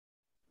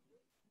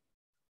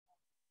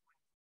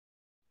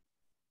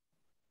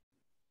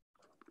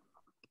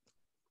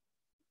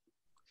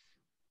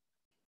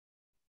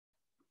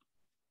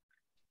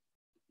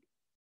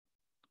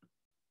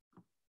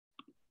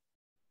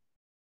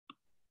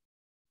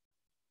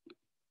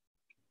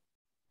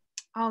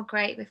Oh,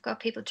 great. We've got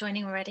people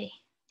joining already.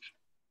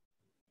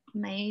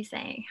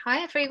 Amazing.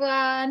 Hi,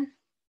 everyone.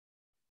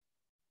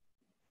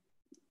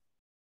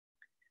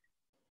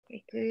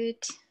 Very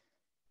good.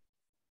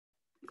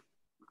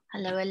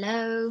 Hello,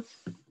 hello.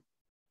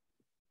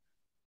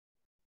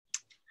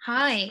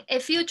 Hi,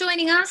 if you're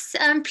joining us,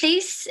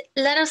 please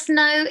let us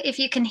know if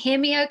you can hear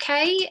me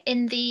okay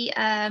in the,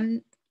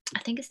 I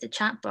think it's the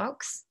chat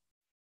box.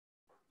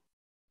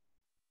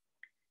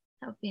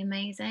 That would be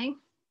amazing.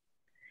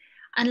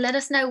 And let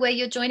us know where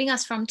you're joining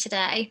us from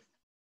today.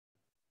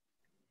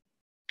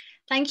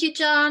 Thank you,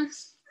 John.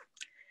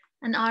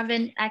 And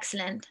Arvin,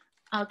 excellent.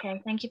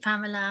 Okay, thank you,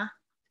 Pamela.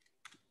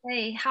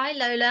 Hey, hi,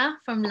 Lola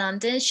from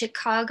London,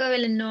 Chicago,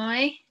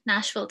 Illinois,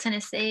 Nashville,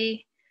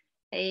 Tennessee.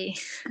 Hey,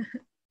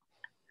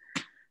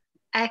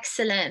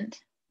 excellent.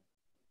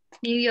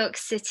 New York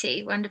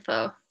City,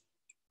 wonderful.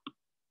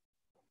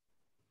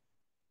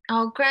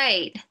 Oh,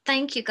 great.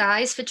 Thank you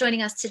guys for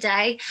joining us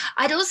today.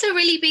 I'd also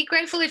really be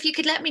grateful if you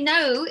could let me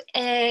know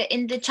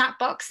in the chat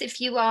box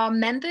if you are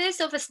members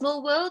of A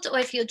Small World or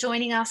if you're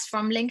joining us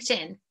from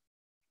LinkedIn.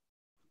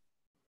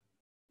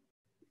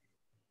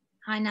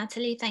 Hi,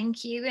 Natalie,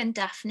 thank you. And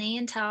Daphne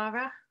and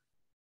Tara.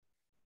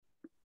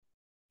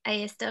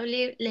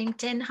 ASW,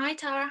 LinkedIn. Hi,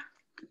 Tara.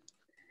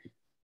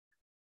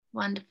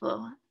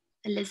 Wonderful.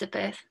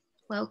 Elizabeth,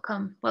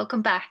 welcome.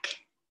 Welcome back.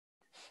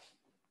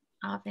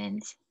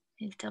 Arvind,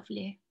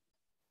 ASW.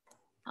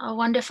 Oh,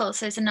 wonderful.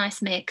 So it's a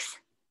nice mix.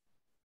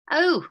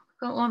 Oh,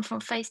 got one from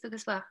Facebook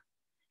as well.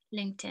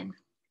 LinkedIn.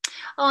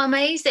 Oh,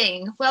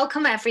 amazing.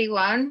 Welcome,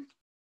 everyone.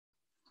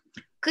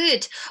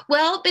 Good.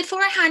 Well, before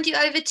I hand you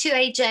over to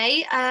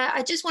AJ,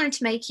 I just wanted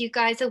to make you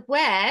guys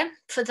aware,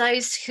 for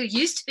those who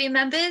used to be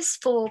members,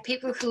 for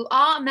people who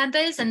are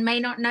members and may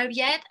not know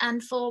yet,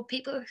 and for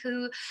people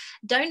who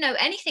don't know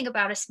anything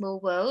about A Small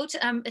World.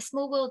 A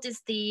Small World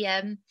is the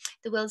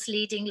world's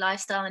leading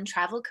lifestyle and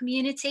travel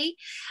community.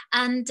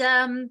 And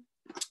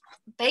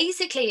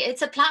basically,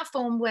 it's a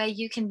platform where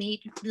you can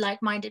meet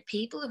like-minded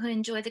people who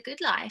enjoy the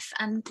good life.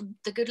 And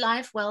the good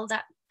life, well,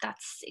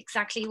 that's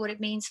exactly what it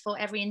means for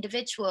every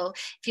individual.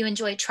 If you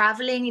enjoy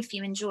traveling, if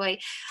you enjoy,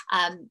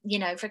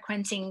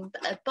 frequenting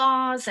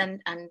bars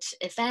and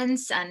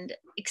events and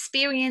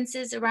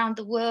experiences around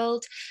the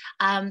world,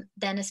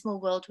 then A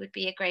Small World would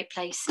be a great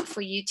place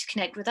for you to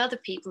connect with other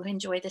people who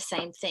enjoy the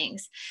same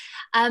things.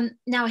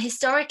 Now,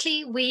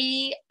 historically,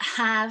 we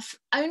have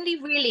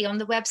only really on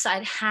the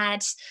website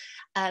had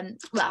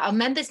our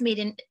members meet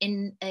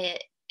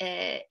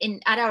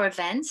at our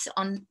events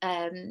on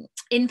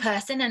in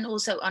person and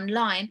also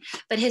online,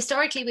 but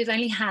historically we've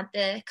only had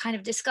the kind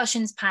of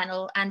discussions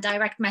panel and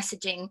direct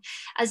messaging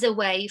as a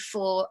way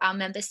for our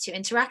members to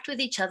interact with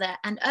each other.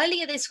 And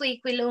earlier this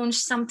week we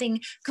launched something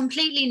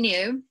completely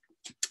new,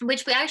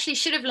 which we actually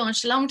should have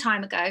launched a long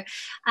time ago,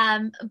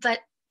 but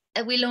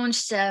we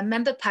launched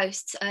member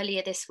posts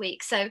earlier this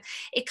week. So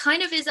it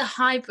kind of is a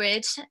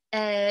hybrid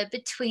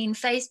between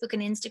Facebook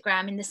and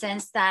Instagram, in the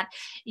sense that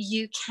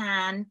you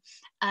can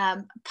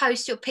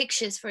post your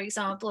pictures, for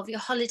example, of your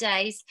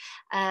holidays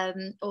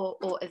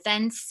or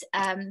events.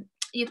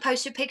 You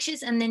post your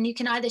pictures and then you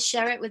can either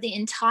share it with the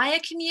entire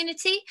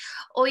community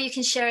or you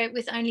can share it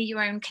with only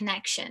your own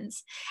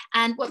connections.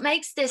 And what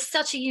makes this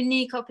such a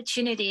unique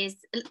opportunity is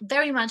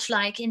very much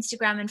like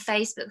Instagram and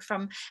Facebook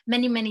from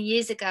many, many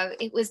years ago.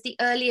 It was the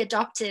early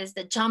adopters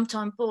that jumped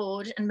on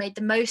board and made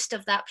the most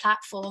of that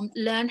platform,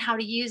 learned how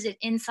to use it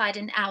inside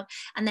and out,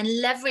 and then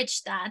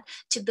leveraged that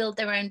to build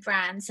their own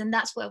brands. And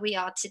that's where we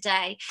are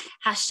today,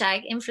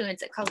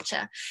 #influencer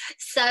culture.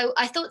 So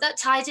I thought that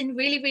tied in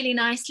really, really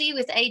nicely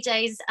with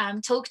AJ's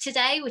talk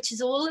today, which is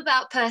all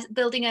about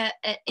building an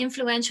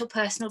influential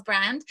personal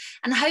brand.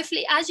 And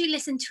hopefully as you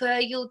listen to her,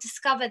 you'll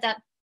discover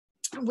that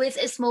with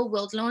A Small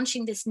World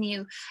launching this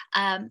new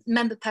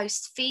member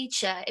post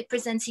feature, it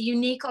presents a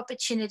unique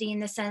opportunity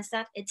in the sense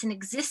that it's an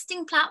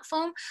existing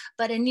platform,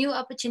 but a new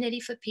opportunity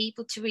for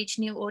people to reach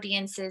new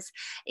audiences.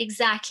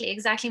 Exactly,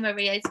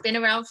 Maria. It's been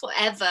around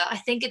forever. I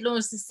think it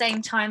launched the same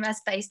time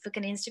as Facebook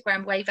and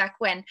Instagram way back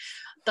when,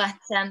 but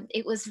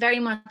it was very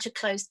much a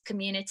closed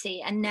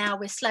community. And now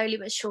we're slowly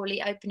but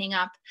surely opening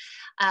up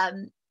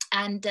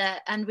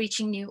and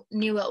reaching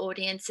newer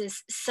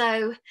audiences.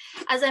 So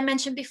as I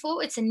mentioned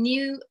before, it's a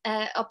new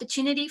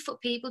opportunity for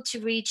people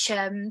to reach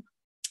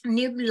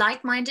new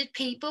like-minded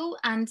people.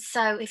 And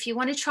so if you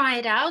want to try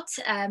it out,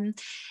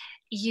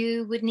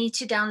 you would need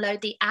to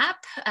download the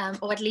app,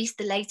 or at least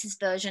the latest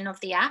version of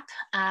the app.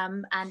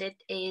 And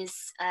it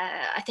is,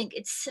 I think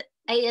it's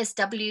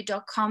asw.com/iOS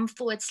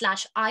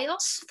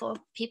for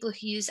people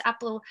who use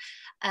Apple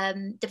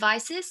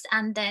devices.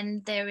 And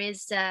then there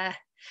is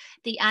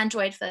the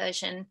Android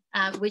version,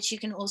 which you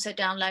can also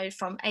download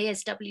from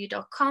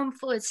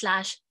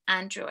asw.com/iOS.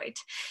 Android.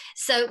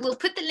 So we'll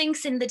put the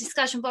links in the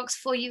discussion box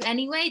for you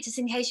anyway, just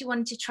in case you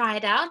wanted to try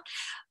it out.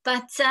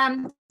 But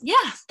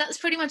yeah, that's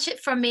pretty much it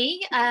from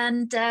me.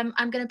 And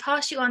I'm going to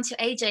pass you on to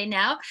AJ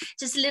now.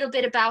 Just a little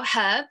bit about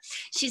her.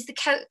 She's the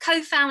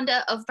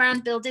co-founder of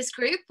Brand Builders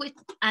Group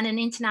and an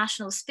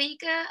international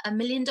speaker, $1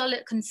 million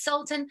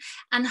consultant,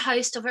 and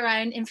host of her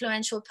own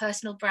influential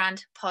personal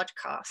brand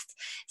podcast.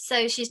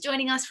 So she's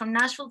joining us from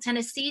Nashville,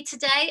 Tennessee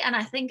today. And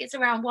I think it's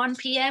around 1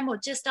 p.m. or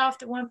just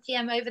after 1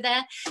 p.m. over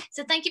there.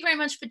 So thank you very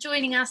much for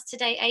joining us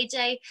today,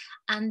 AJ.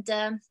 And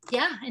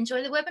yeah,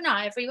 enjoy the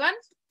webinar, everyone.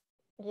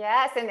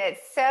 Yes, and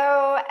it's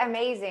so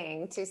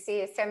amazing to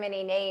see so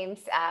many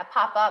names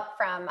pop up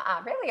from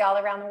really all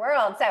around the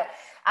world. So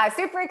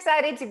super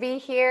excited to be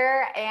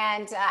here.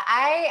 And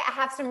I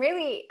have some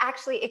really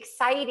actually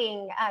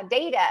exciting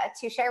data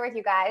to share with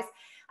you guys.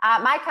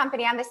 My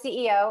company, I'm the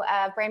CEO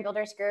of Brand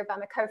Builders Group.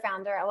 I'm a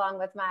co-founder along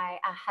with my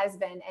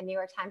husband and New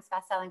York Times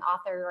bestselling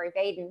author,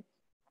 Vaden.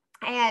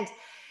 And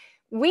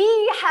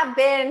we have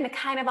been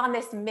kind of on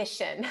this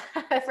mission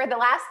for the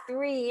last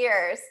 3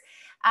 years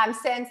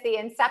since the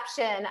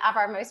inception of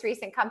our most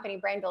recent company,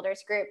 Brand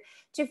Builders Group,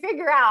 to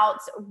figure out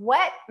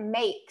what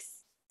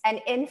makes an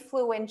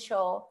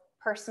influential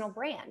personal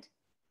brand.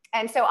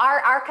 And so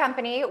our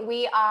company,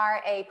 we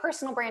are a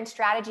personal brand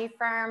strategy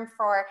firm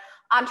for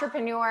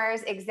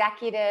entrepreneurs,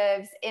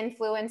 executives,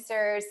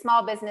 influencers,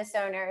 small business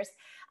owners,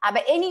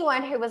 but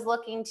anyone who was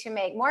looking to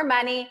make more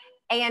money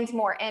and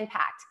more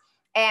impact.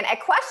 And a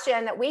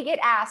question that we get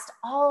asked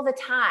all the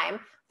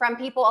time from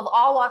people of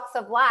all walks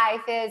of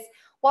life is,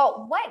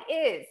 well, what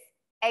is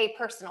a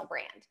personal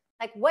brand?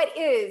 Like, what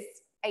is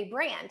a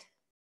brand?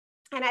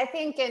 And I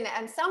think in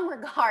some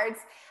regards,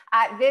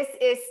 this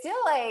is still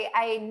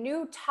a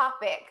new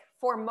topic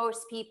for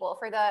most people,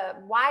 for the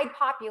wide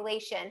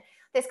population.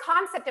 This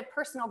concept of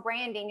personal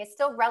branding is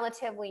still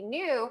relatively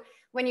new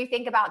when you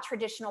think about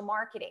traditional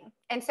marketing.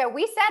 And so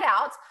we set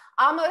out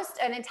almost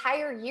an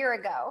entire year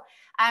ago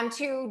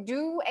to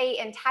do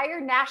an entire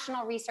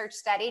national research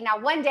study. Now,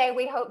 one day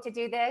we hope to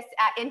do this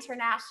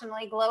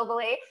internationally,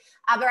 globally.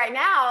 But right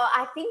now,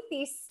 I think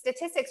these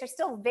statistics are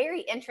still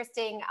very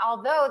interesting,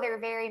 although they're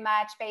very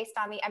much based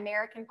on the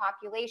American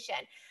population.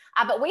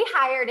 But we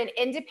hired an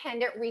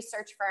independent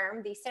research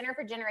firm, the Center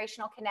for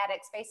Generational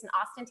Kinetics, based in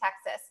Austin,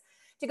 Texas,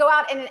 to go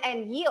out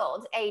and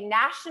yield a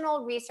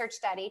national research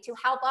study to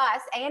help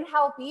us and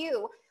help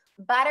you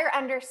better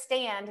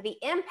understand the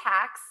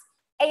impacts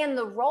and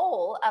the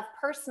role of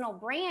personal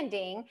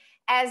branding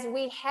as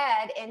we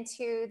head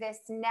into this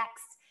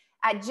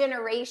next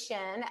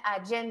generation,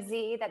 Gen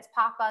Z, that's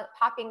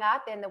popping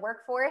up in the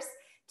workforce,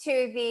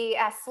 to the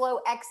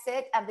slow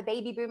exit of the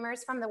baby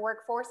boomers from the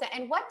workforce.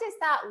 And what does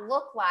that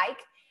look like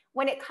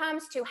when it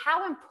comes to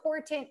how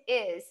important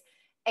is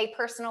a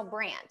personal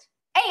brand?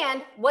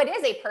 And what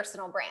is a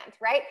personal brand,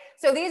 right?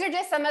 So these are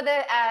just some of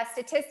the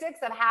statistics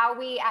of how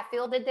we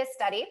fielded this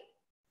study.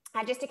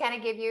 Just to kind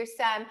of give you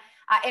some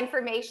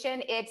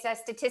information, it's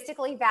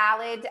statistically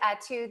valid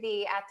to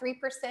the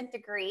 3%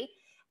 degree.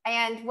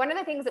 And one of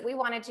the things that we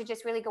wanted to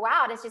just really go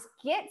out is just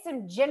get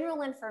some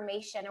general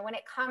information. And when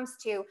it comes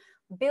to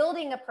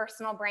building a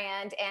personal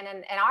brand and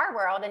in our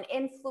world, an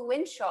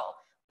influential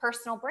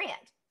personal brand.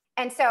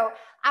 And so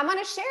I'm going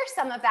to share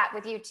some of that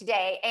with you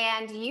today.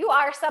 And you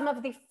are some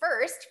of the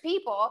first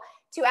people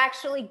to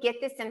actually get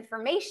this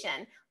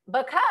information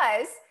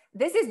because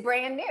this is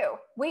brand new.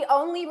 We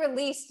only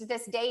released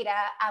this data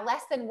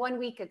less than 1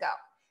 week ago.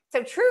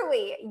 So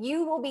truly,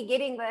 you will be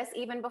getting this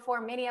even before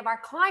many of our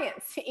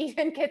clients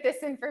even get this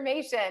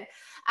information.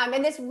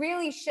 And this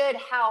really should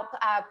help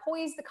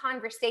poise the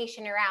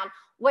conversation around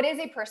what is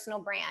a personal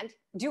brand?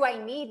 Do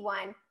I need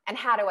one? And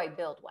how do I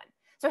build one?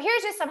 So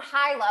here's just some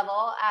high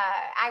level,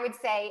 I would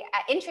say,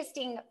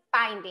 interesting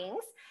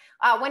findings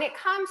when it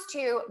comes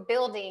to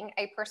building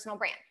a personal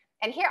brand.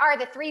 And here are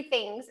the 3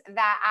 things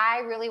that I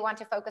really want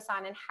to focus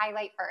on and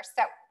highlight first.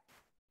 So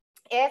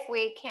if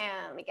we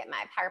can, let me get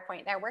my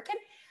PowerPoint there working.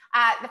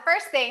 The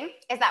first thing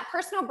is that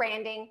personal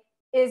branding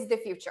is the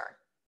future.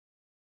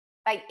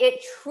 Like,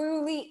 it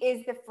truly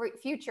is the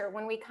future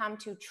when we come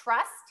to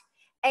trust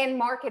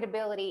and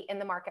marketability in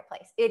the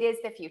marketplace. It is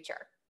the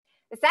future.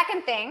 The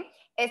second thing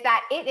is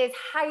that it is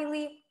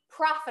highly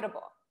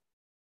profitable,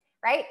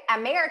 right?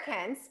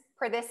 Americans,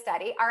 per this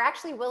study, are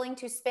actually willing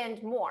to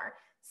spend more,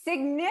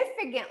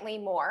 significantly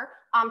more,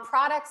 on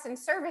products and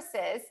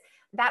services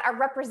that are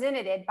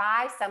represented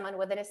by someone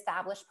with an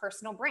established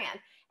personal brand.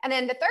 And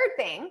then the third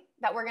thing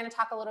that we're going to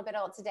talk a little bit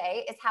about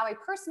today is how a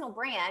personal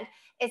brand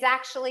is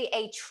actually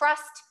a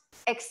trust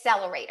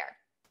accelerator.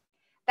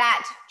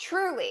 That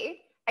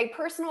truly a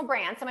personal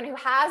brand, someone who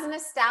has an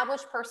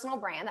established personal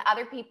brand that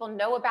other people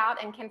know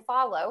about and can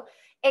follow,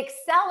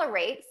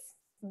 accelerates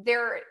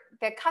the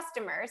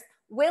customer's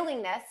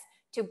willingness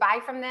to buy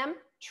from them,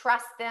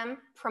 trust them,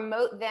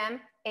 promote them,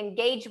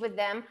 engage with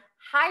them,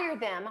 hire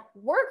them,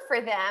 work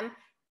for them,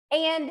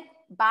 and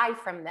buy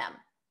from them.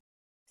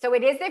 So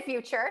it is the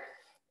future,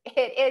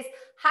 it is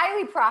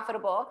highly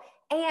profitable,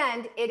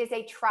 and it is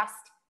a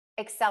trust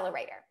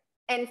accelerator.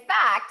 In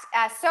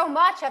fact, so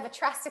much of a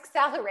trust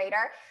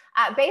accelerator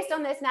Based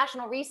on this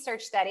national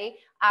research study,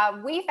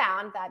 we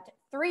found that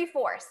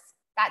 3/4,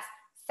 that's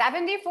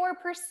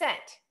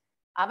 74%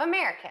 of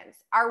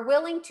Americans are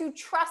willing to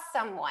trust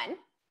someone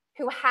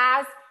who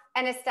has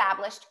an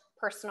established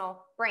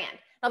personal brand.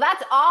 Now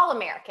that's all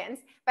Americans,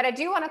 but I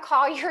do want to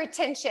call your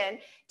attention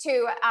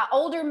to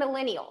older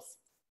millennials,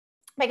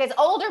 because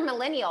older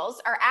millennials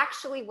are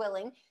actually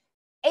willing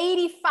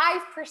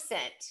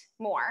 85%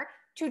 more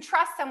to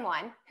trust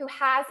someone who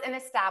has an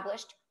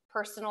established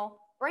personal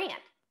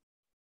brand,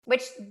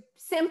 which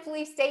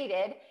simply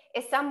stated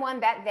is someone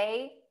that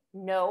they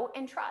know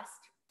and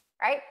trust,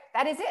 right?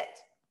 That is it.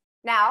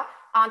 Now,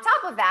 on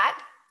top of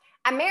that,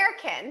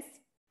 Americans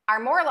are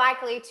more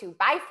likely to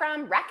buy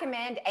from,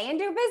 recommend, and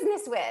do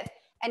business with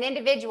an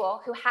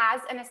individual who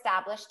has an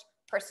established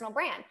personal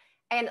brand.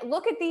 And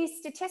look at these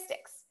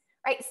statistics,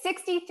 right?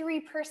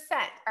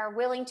 63% are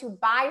willing to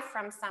buy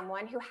from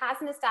someone who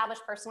has an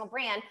established personal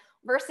brand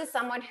versus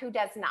someone who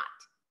does not.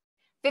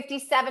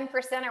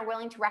 57% are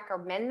willing to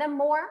recommend them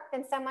more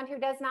than someone who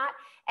does not.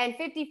 And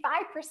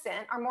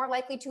 55% are more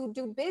likely to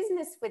do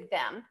business with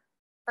them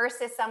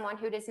versus someone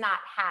who does not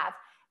have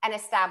an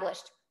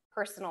established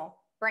personal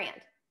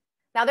brand.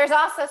 Now, there's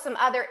also some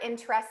other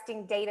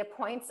interesting data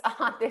points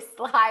on this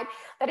slide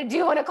that I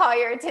do want to call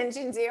your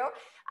attention to,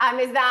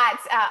 is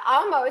that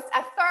almost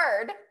a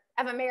third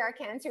of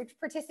Americans who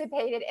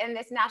participated in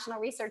this national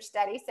research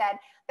study said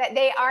that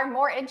they are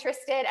more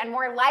interested and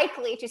more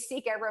likely to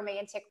seek a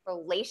romantic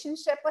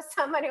relationship with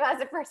someone who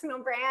has a personal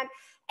brand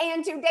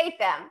and to date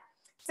them.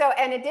 So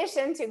in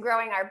addition to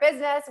growing our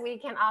business, we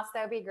can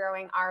also be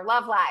growing our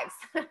love lives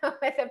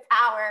with the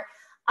power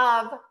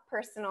of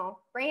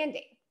personal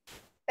branding.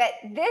 But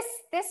this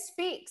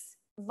speaks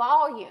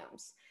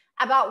volumes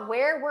about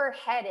where we're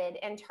headed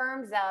in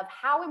terms of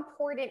how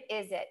important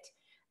is it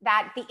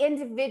that the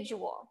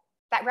individual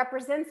that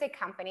represents a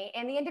company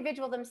and the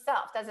individual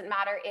themselves, doesn't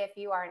matter if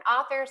you are an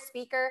author,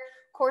 speaker,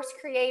 course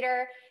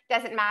creator,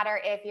 doesn't matter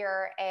if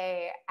you're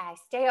a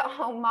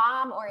stay-at-home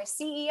mom or a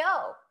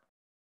CEO,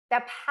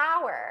 the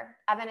power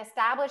of an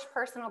established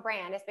personal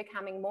brand is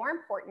becoming more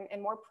important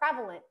and more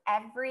prevalent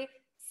every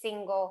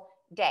single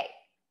day.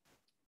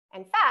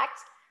 In fact,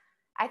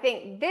 I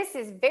think this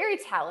is very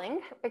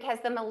telling because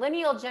the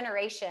millennial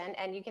generation,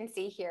 and you can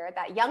see here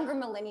that younger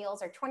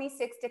millennials are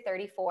 26 to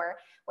 34,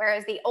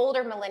 whereas the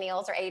older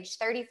millennials are aged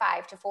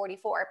 35 to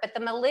 44. But the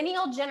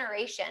millennial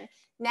generation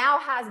now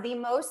has the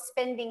most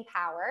spending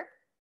power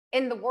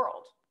in the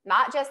world,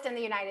 not just in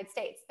the United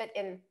States, but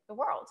in the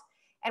world.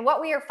 And what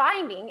we are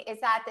finding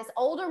is that this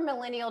older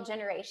millennial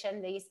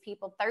generation, these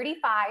people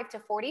 35 to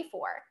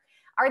 44,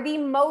 are the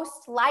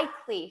most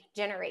likely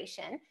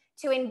generation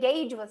to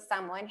engage with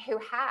someone who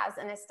has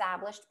an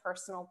established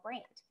personal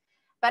brand.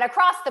 But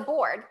across the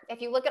board,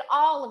 if you look at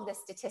all of the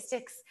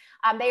statistics,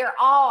 they are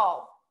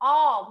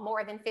all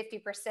more than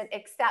 50%,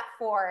 except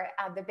for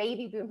the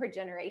baby boomer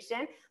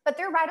generation, but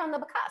they're right on the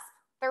cusp.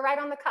 They're right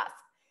on the cusp.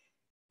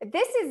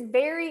 This is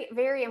very,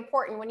 very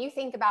important when you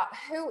think about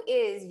who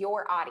is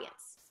your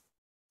audience,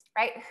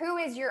 right? Who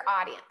is your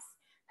audience?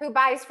 Who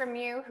buys from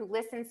you, who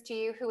listens to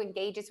you, who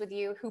engages with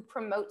you, who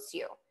promotes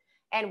you?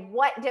 And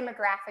what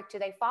demographic do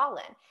they fall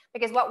in?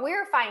 Because what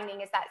we're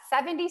finding is that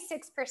 76%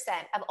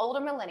 of older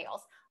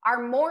millennials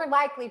are more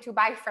likely to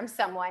buy from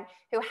someone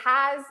who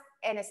has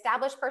an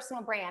established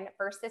personal brand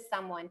versus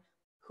someone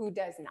who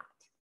does not.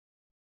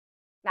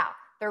 Now,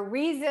 the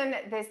reason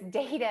this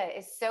data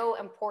is so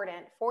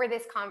important for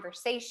this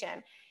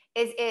conversation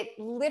is it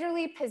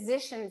literally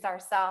positions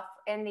ourselves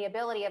in the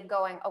ability of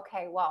going,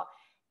 okay, well,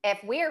 if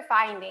we're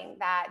finding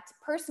that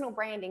personal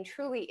branding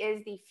truly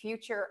is the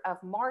future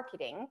of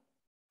marketing,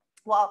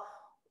 well,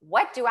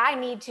 what do I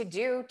need to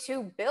do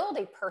to build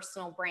a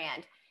personal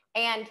brand?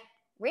 And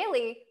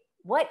really,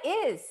 what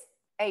is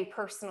a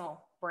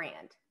personal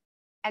brand?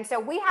 And so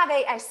we have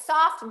a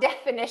soft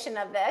definition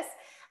of this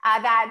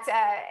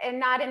and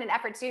not in an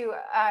effort to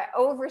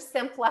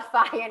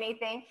oversimplify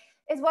anything,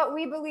 is what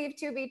we believe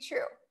to be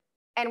true.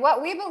 And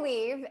what we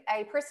believe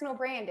a personal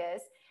brand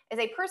is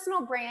a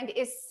personal brand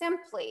is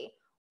simply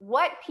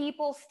what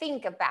people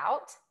think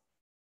about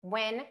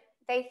when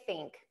they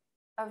think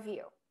of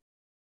you.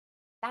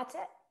 That's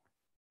it.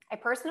 A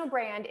personal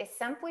brand is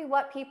simply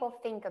what people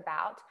think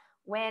about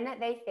when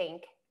they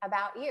think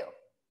about you.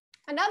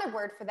 Another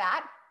word for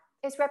that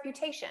is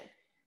reputation.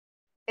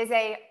 Is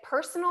a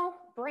personal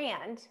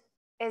brand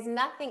is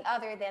nothing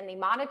other than the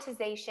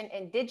monetization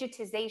and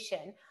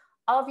digitization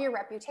of your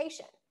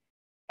reputation.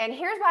 And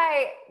here's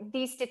why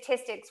these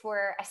statistics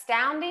were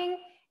astounding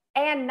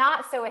and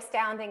not so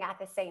astounding at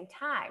the same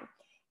time,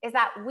 is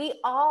that we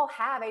all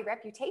have a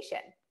reputation.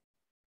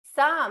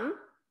 Some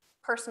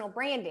personal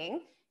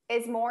branding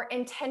is more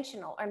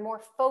intentional and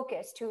more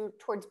focused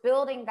towards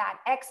building that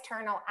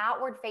external,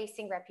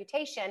 outward-facing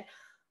reputation,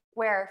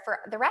 where for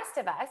the rest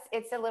of us,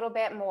 it's a little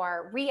bit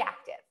more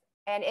reactive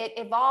and it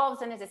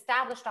evolves and is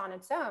established on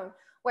its own.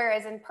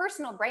 Whereas in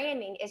personal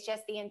branding, it's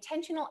just the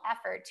intentional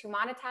effort to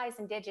monetize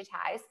and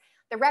digitize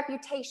the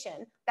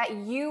reputation that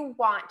you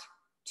want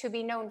to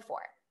be known for.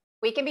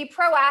 We can be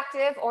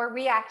proactive or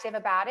reactive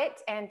about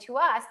it. And to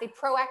us, the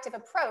proactive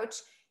approach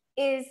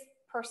is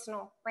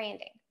personal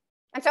branding.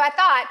 And so I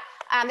thought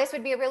this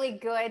would be a really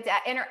good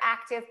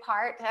interactive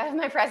part of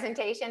my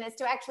presentation, is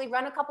to actually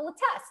run a couple of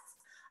tests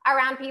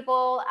around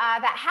people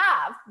that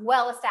have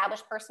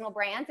well-established personal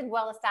brands and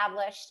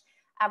well-established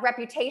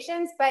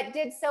reputations, but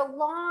did so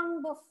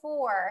long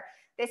before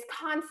this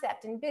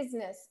concept and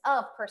business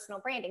of personal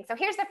branding. So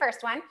here's the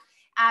first one.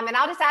 And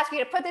I'll just ask you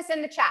to put this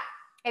in the chat.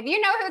 If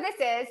you know who this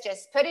is,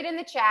 just put it in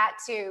the chat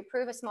to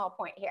prove a small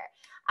point here.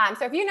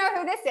 So if you know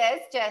who this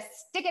is, just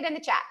stick it in the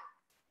chat.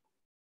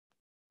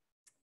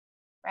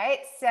 Right?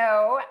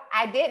 So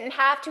I didn't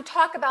have to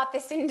talk about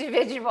this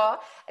individual.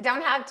 I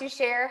don't have to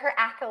share her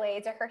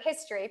accolades or her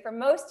history for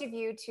most of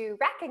you to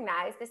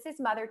recognize this is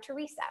Mother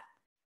Teresa,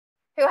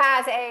 who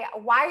has a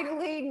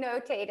widely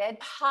notated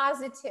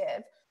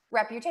positive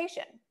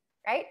reputation,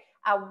 right?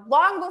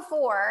 Long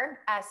before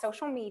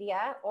social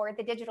media or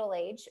the digital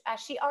age,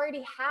 she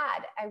already had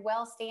a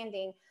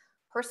well-standing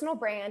personal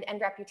brand and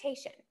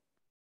reputation,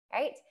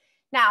 right?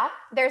 Now,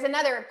 there's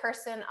another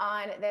person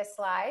on this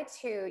slide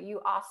who you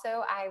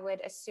also, I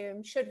would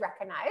assume, should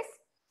recognize.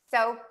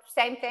 So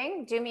same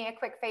thing, do me a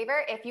quick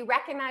favor. If you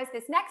recognize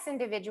this next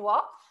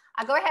individual,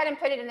 go ahead and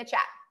put it in the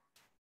chat.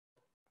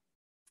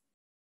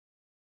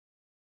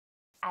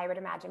 I would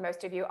imagine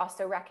most of you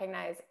also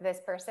recognize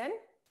this person.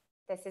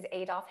 This is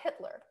Adolf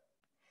Hitler.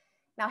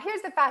 Now,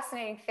 here's the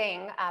fascinating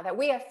thing that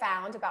we have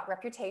found about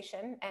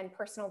reputation and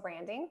personal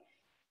branding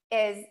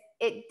is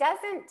it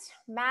doesn't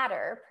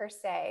matter per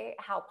se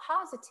how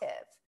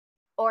positive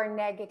or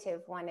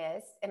negative one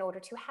is in order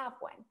to have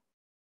one,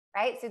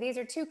 right? So these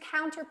are two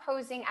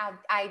counterposing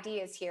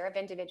ideas here of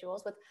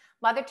individuals, with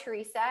Mother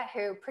Teresa,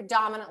 who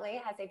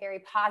predominantly has a very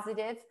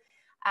positive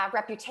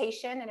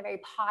reputation and a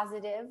very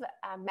positive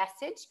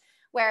message,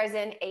 whereas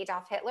in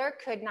Adolf Hitler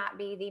could not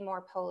be the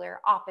more polar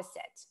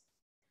opposite.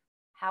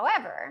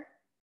 However,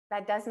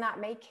 that does not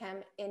make him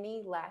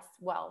any less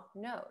well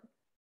known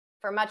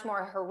for much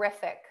more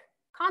horrific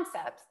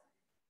concepts,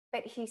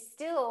 but he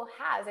still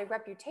has a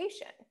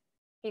reputation.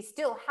 He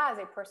still has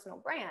a personal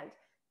brand,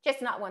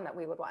 just not one that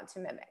we would want to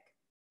mimic,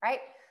 right?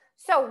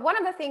 So one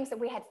of the things that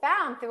we had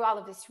found through all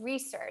of this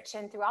research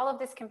and through all of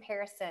this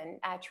comparison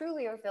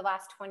truly over the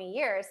last 20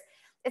 years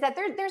is that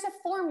there's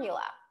a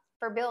formula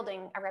for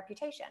building a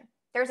reputation.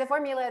 There's a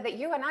formula that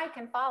you and I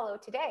can follow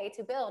today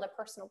to build a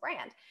personal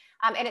brand.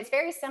 And it's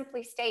very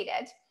simply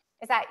stated,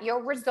 is that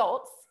your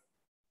results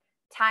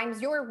times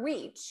your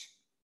reach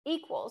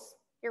equals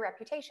your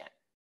reputation.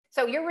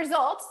 So your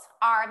results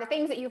are the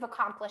things that you've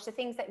accomplished, the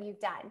things that you've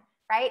done,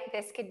 right?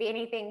 This could be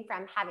anything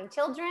from having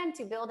children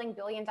to building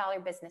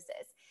billion-dollar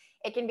businesses.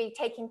 It can be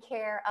taking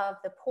care of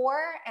the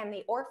poor and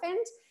the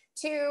orphaned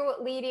to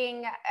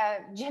leading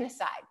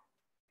genocide,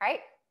 right?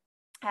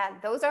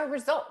 Those are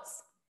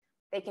results.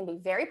 They can be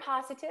very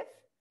positive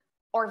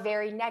or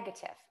very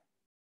negative.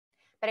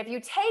 But if you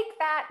take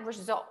that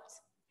result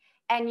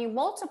and you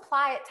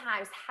multiply it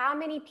times how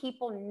many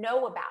people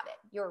know about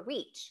it, your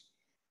reach,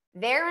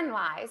 therein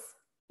lies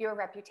your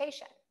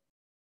reputation,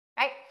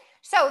 right?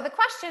 So the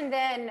question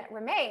then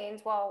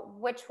remains, well,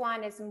 which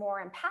one is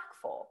more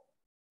impactful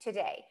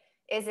today?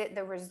 Is it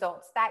the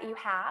results that you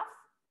have,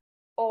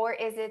 or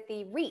is it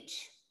the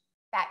reach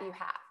that you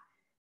have?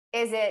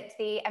 Is it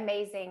the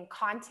amazing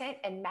content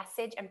and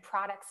message and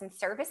products and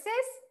services?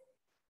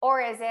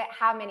 Or is it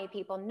how many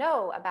people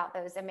know about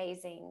those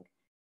amazing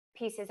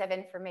pieces of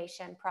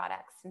information,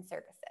 products, and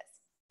services?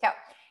 So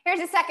here's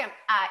the second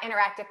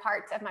interactive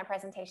part of my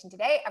presentation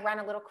today. I run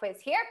a little quiz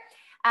here.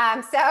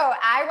 So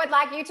I would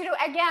like you to do,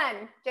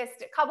 again,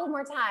 just a couple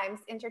more times,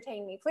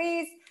 entertain me,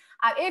 please.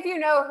 If you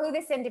know who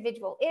this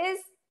individual is,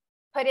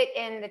 put it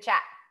in the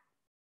chat.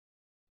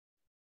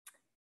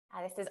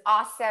 This is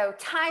also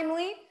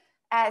timely,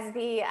 as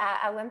the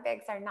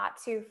Olympics are not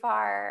too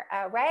far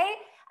away.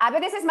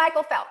 But this is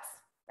Michael Phelps,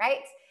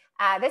 right?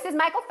 This is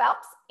Michael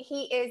Phelps.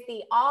 He is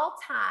the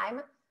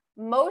all-time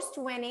most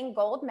winning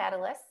gold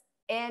medalist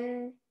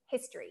in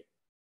history,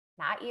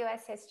 not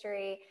US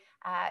history,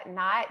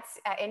 not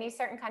any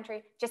certain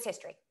country, just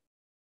history.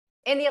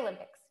 In the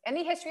Olympics, in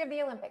the history of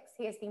the Olympics,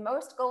 he is the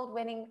most gold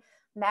winning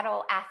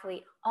medal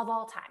athlete of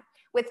all time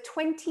with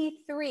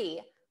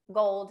 23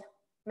 gold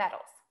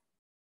medals.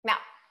 Now,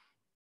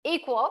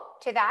 equal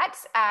to that,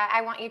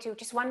 I want you to,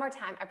 just one more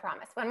time, I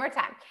promise, one more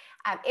time.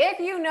 If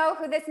you know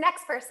who this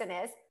next person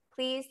is,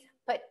 please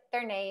put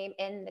their name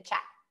in the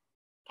chat,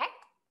 okay?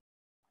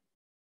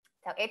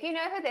 So if you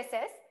know who this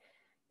is,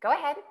 go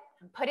ahead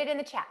and put it in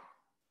the chat.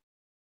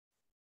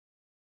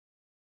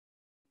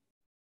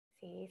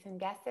 See some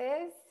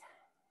guesses.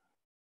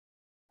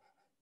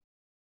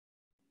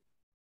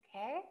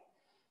 Okay.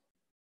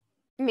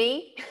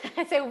 Me.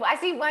 So I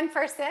see one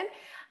person,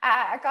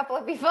 a couple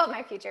of people,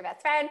 my future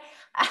best friend.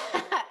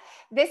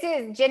 This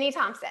is Jenny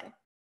Thompson.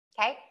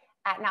 Okay.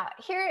 Now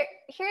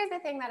here's the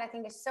thing that I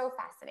think is so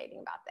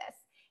fascinating about this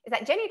is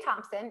that Jenny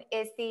Thompson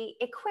is the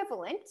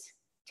equivalent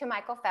to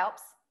Michael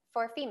Phelps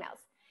for females.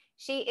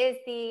 She is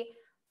the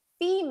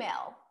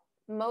female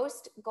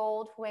most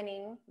gold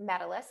winning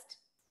medalist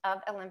of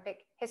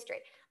Olympic history.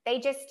 They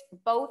just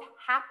both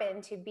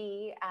happen to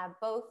be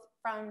both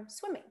from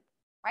swimming,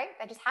 right?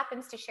 That just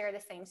happens to share the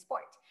same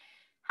sport.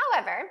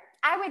 However,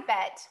 I would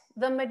bet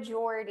the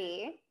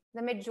majority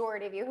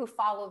of you who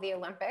follow the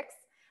Olympics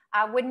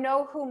would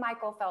know who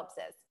Michael Phelps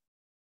is.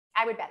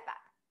 I would bet that.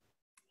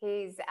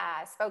 He's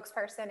a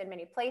spokesperson in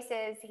many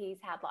places. He's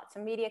had lots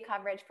of media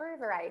coverage for a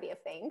variety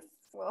of things.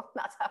 We'll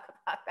not talk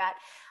about that.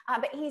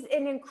 But he's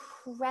an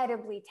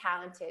incredibly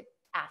talented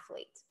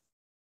athlete.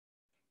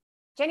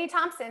 Jenny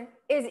Thompson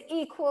is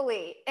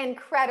equally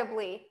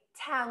incredibly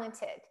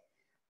talented.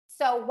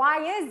 So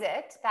why is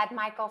it that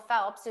Michael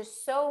Phelps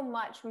is so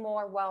much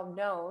more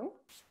well-known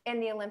in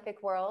the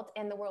Olympic world,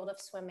 in the world of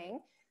swimming,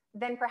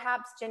 than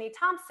perhaps Jenny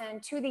Thompson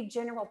to the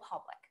general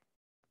public?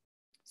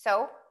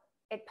 So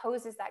it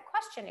poses that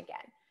question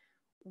again.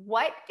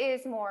 What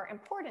is more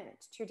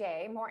important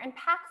today, more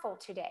impactful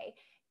today?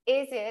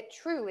 Is it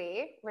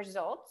truly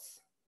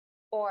results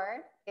or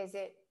is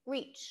it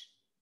reach?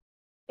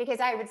 Because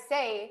I would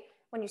say,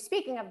 when you're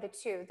speaking of the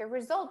two, the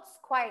results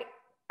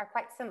are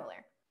quite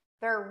similar.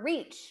 Their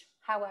reach,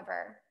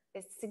 however,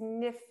 is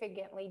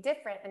significantly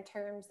different in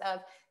terms of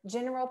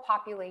general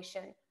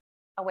population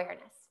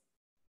awareness.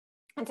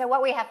 And so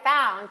what we have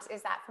found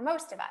is that for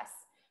most of us,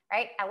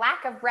 right, a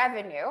lack of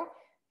revenue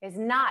is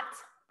not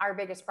our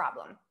biggest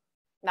problem.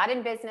 Not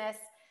in business,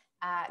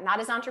 not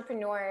as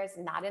entrepreneurs,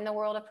 not in the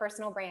world of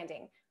personal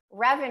branding.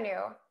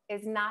 Revenue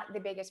is not the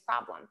biggest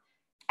problem.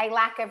 A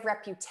lack of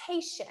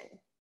reputation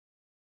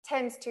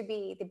tends to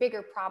be the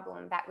bigger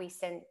problem that we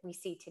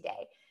see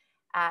today.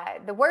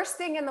 The worst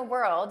thing in the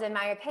world, in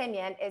my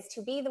opinion, is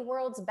to be the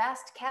world's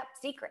best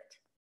kept secret,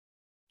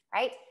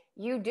 right?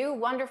 You do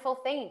wonderful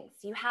things.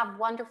 You have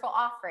wonderful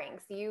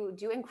offerings. You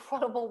do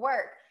incredible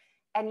work.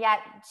 And yet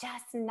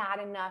just not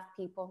enough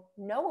people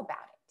know about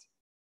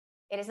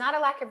it. It is not a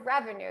lack of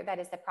revenue that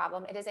is the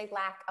problem. It is a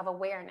lack of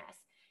awareness.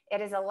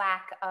 It is a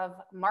lack of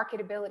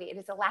marketability. It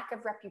is a lack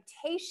of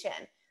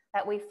reputation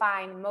that we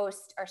find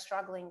most are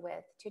struggling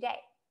with today.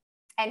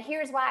 And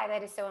here's why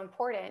that is so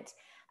important.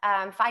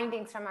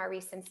 Findings from our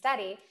recent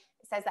study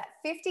says that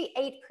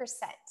 58%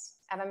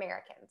 of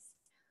Americans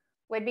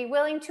would be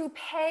willing to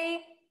pay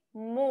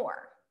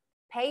more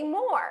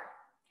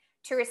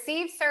to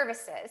receive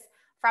services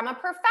from a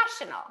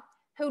professional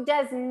who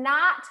does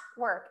not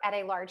work at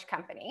a large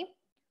company,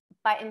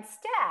 but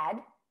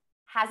instead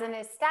has an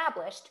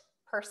established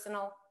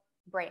personal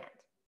brand.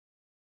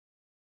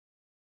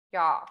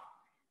 Y'all,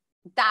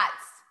 that's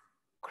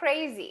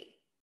crazy,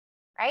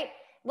 right?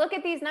 Look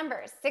at these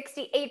numbers.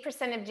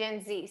 68% of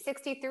Gen Z,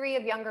 63%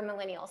 of younger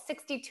millennials,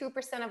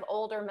 62% of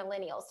older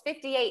millennials,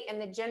 58% in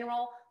the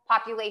general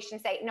population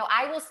say, no,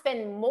 I will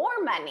spend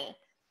more money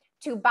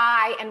to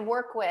buy and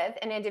work with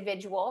an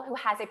individual who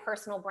has a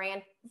personal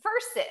brand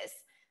versus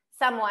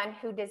someone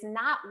who does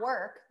not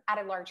work at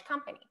a large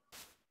company.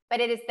 But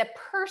it is the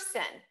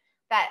person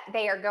that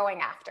they are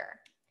going after.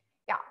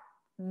 Yeah,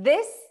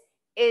 this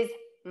is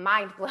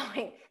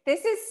mind-blowing.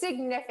 This is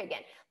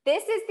significant.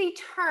 This is the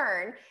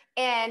turn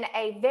in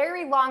a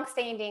very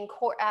long-standing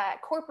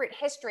corporate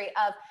history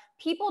of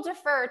people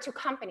defer to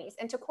companies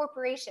and to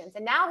corporations.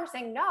 And now we're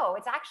saying, no,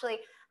 it's actually,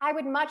 I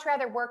would much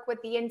rather work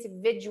with the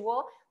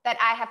individual that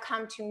I have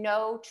come to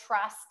know,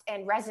 trust,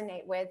 and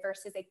resonate with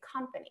versus a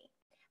company,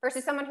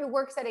 versus someone who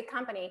works at a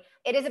company.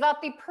 It is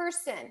about the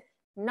person,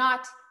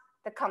 not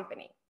the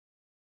company.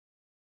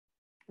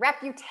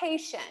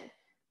 Reputation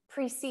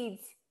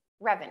precedes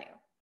revenue.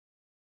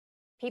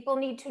 People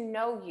need to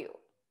know you.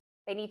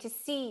 They need to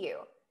see you.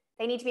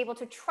 They need to be able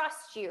to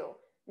trust you,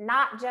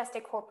 not just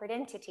a corporate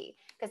entity.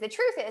 Because the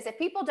truth is, if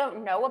people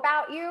don't know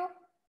about you,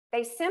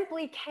 they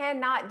simply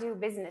cannot do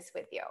business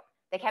with you.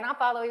 They cannot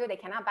follow you. They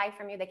cannot buy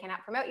from you. They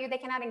cannot promote you. They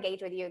cannot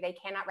engage with you. They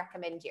cannot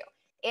recommend you.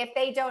 If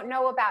they don't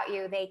know about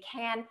you, they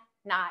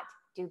cannot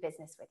do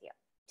business with you.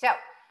 So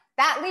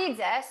that leads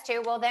us to,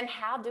 well, then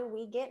how do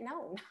we get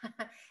known?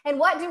 And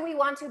what do we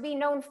want to be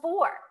known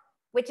for?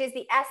 Which is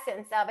the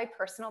essence of a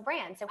personal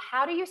brand. So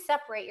how do you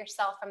separate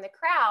yourself from the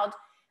crowd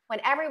when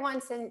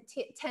everyone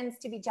tends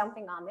to be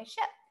jumping on this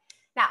ship?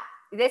 Now,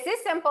 this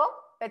is simple,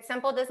 but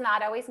simple does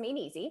not always mean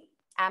easy.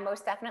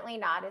 Most definitely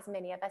not, as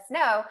many of us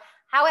know.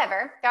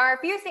 However, there are a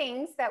few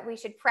things that we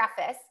should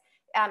preface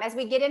as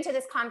we get into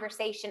this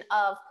conversation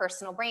of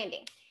personal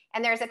branding.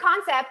 And there's a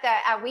concept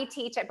that we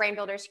teach at Brand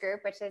Builders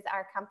Group, which is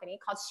our company,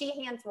 called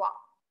She Hands Wall.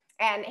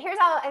 And here's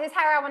how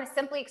I want to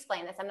simply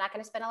explain this. I'm not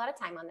going to spend a lot of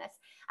time on this,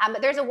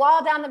 but there's a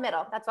wall down the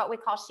middle. That's what we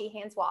call She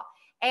Hands Wall.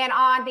 And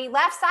on the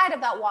left side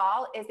of that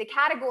wall is the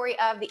category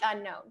of the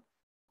unknown,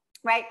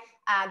 right?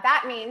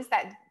 That means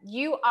that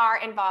you are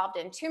involved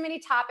in too many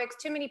topics,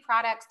 too many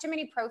products, too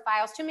many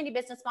profiles, too many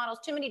business models,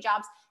 too many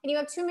jobs, and you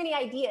have too many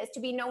ideas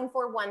to be known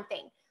for one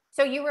thing.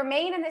 So you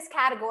remain in this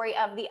category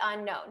of the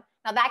unknown.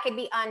 Now that could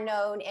be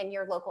unknown in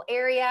your local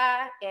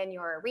area, in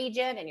your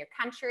region, in your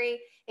country.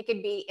 It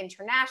could be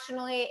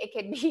internationally. It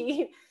could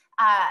be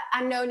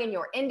unknown in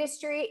your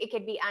industry. It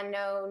could be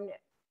unknown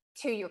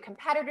to your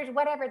competitors,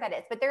 whatever that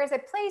is. But there is a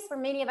place where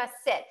many of us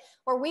sit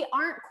where we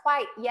aren't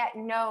quite yet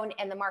known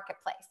in the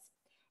marketplace.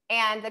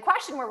 And the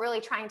question we're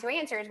really trying to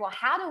answer is, well,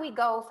 how do we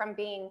go from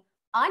being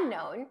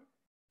unknown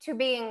to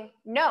being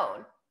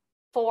known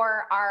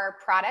for our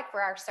product,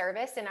 for our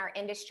service, in our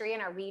industry,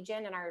 in our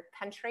region, in our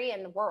country,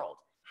 and the world?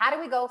 How do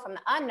we go from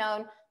the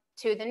unknown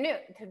to the new,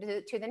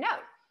 to the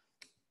known?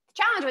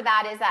 The challenge with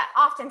that is that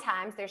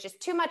oftentimes there's just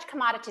too much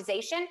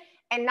commoditization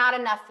and not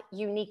enough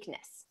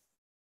uniqueness.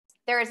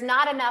 There is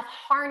not enough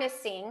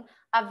harnessing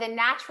of the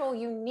natural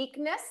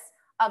uniqueness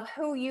of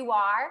who you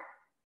are,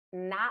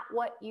 not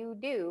what you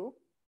do,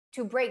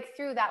 to break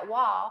through that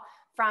wall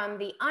from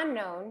the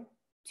unknown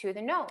to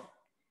the known.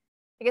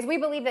 Because we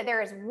believe that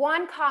there is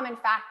one common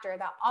factor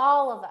that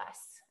all of us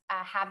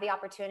have the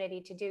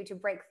opportunity to do to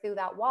break through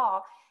that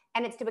wall,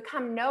 and it's to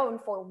become known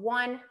for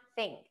one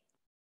thing.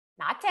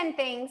 Not 10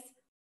 things,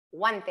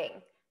 one thing.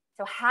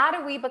 So how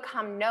do we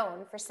become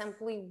known for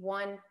simply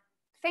one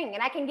thing?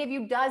 And I can give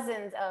you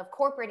dozens of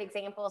corporate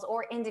examples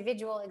or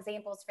individual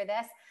examples for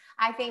this.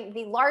 I think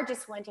the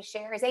largest one to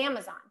share is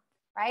Amazon,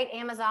 right?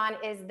 Amazon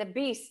is the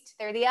beast.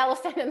 They're the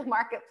elephant in the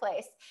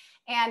marketplace.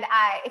 And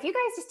if you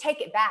guys just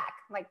take it back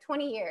like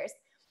 20 years,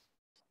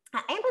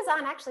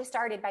 Amazon actually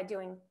started by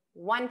doing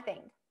one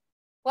thing.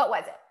 What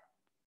was it?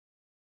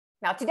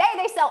 Now today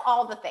they sell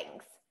all the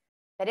things,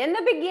 but in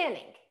the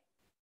beginning,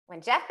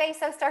 when Jeff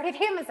Bezos started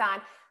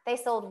Amazon, they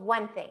sold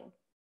one thing: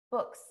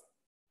 books.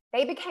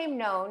 They became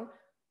known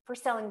for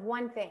selling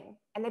one thing,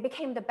 and they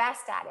became the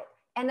best at it,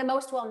 and the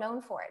most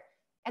well-known for it,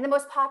 and the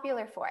most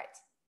popular for it.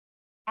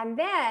 And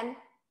then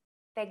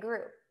they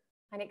grew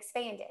and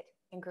expanded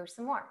and grew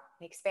some more.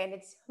 They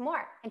expanded some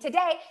more. And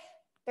today,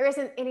 there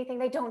isn't anything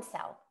they don't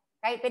sell,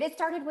 right? But it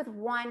started with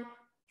one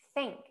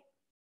thing.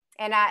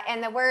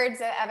 And the words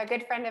of a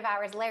good friend of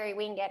ours, Larry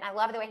Winget, and I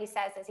love the way he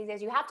says this. He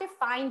says, you have to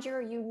find your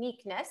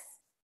uniqueness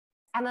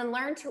and then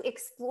learn to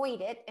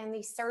exploit it in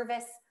the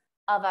service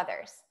of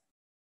others.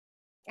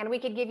 And we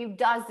could give you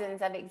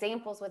dozens of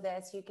examples with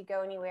this. You could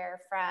go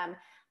anywhere from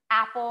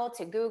Apple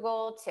to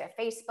Google to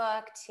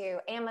Facebook to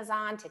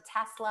Amazon to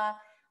Tesla.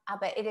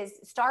 But it is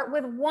start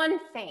with one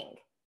thing,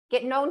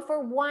 get known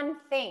for one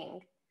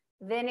thing,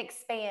 then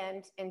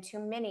expand into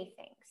many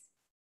things.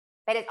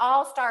 But it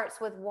all starts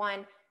with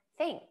one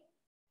thing.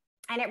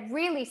 And it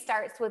really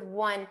starts with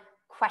one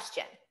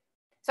question.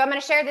 So I'm going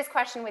to share this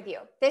question with you.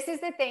 This is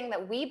the thing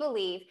that we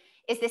believe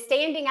is the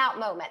standing out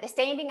moment, the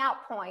standing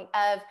out point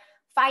of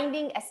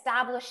finding,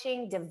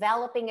 establishing,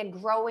 developing, and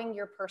growing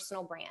your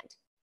personal brand.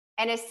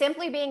 And is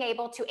simply being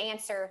able to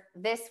answer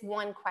this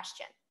one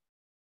question,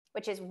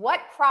 which is, what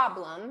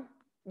problem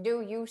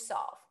do you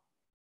solve?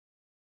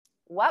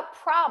 What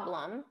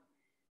problem,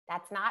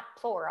 that's not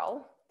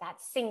plural,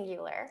 that's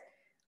singular.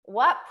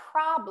 What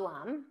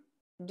problem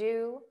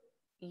do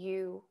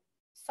you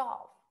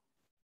solve?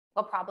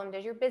 What problem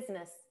does your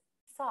business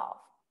solve?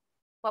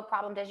 What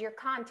problem does your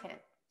content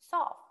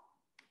solve?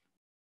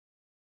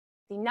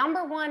 The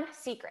number one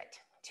secret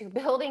to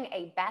building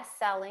a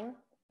best-selling,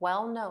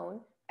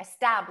 well-known,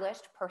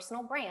 established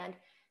personal brand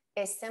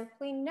is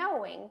simply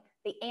knowing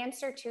the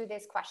answer to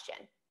this question,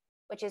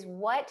 which is,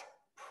 what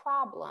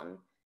problem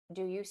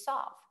do you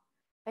solve?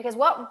 Because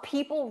what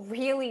people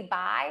really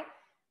buy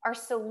are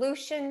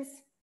solutions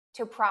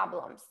to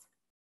problems,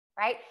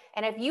 right?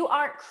 And if you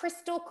aren't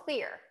crystal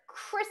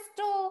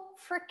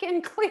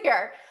freaking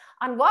clear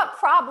on what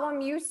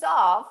problem you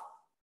solve,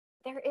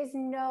 there is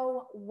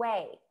no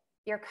way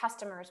your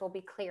customers will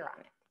be clear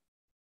on it.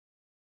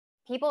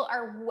 People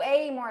are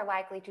way more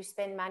likely to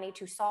spend money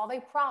to solve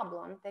a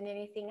problem than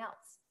anything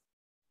else.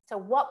 So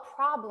what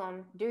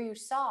problem do you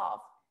solve?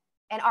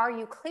 And are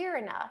you clear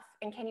enough?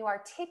 And can you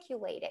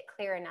articulate it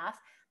clear enough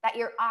that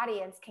your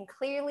audience can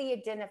clearly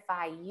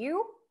identify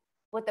you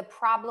with the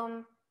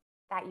problem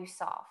that you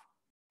solve?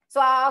 So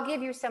I'll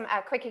give you some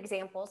quick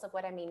examples of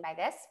what I mean by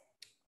this.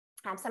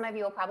 Some of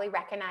you will probably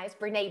recognize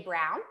Brene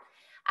Brown.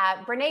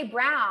 Brene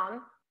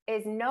Brown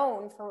is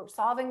known for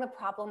solving the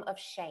problem of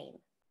shame,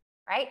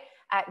 right?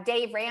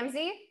 Dave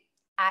Ramsey,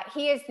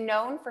 he is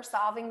known for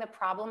solving the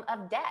problem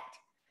of debt.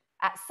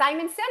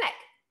 Simon Sinek,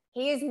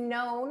 he is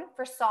known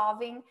for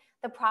solving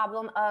the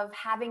problem of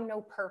having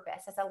no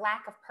purpose, as a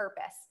lack of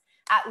purpose.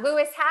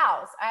 Lewis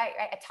Howes,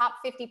 a top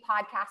 50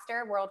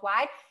 podcaster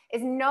worldwide,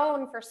 is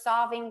known for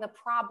solving the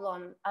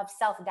problem of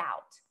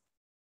self-doubt.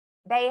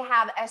 They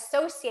have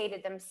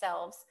associated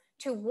themselves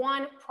to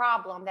one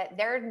problem, that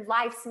their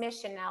life's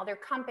mission now, their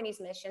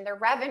company's mission, their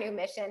revenue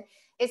mission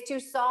is to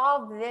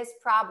solve this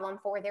problem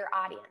for their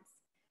audience.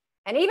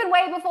 And even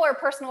way before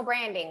personal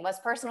branding was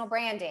personal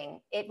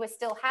branding, it was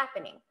still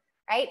happening,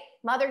 right?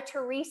 Mother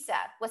Teresa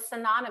was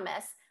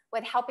synonymous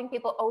with helping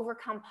people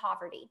overcome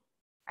poverty,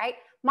 right?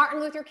 Martin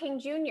Luther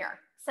King Jr.,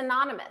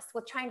 synonymous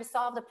with trying to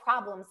solve the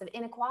problems of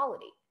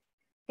inequality.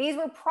 These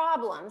were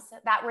problems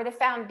that were the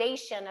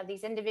foundation of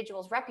these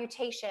individuals'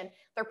 reputation,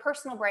 their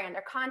personal brand,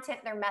 their content,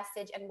 their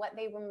message, and what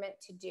they were meant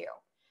to do.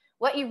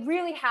 What you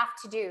really have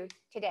to do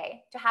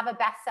today to have a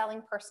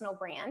best-selling personal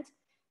brand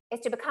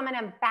is to become an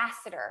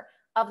ambassador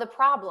of the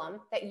problem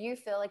that you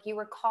feel like you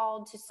were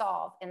called to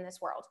solve in this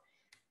world.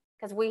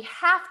 Because we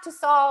have to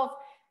solve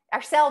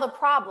or sell the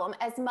problem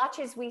as much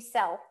as we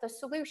sell the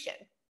solution.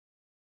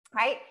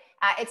 right?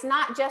 It's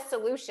not just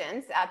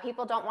solutions.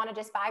 People don't want to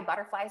just buy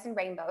butterflies and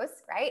rainbows,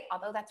 right?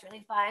 Although that's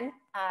really fun.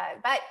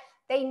 But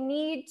they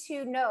need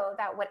to know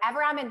that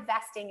whatever I'm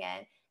investing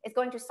in is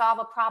going to solve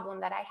a problem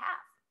that I have,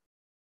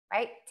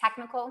 right?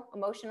 Technical,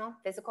 emotional,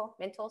 physical,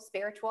 mental,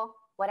 spiritual,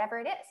 whatever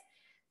it is.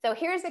 So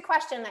here's the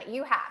question that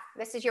you have.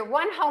 This is your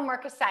one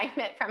homework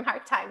assignment from our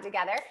time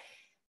together,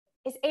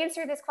 is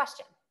answer this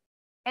question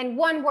in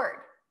one word.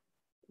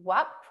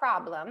 What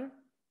problem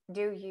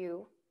do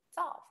you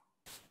solve?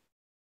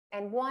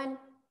 And one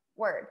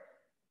word,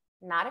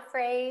 not a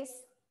phrase,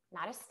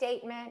 not a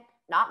statement,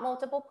 not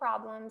multiple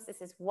problems.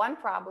 This is one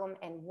problem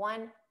and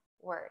one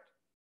word.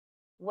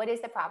 What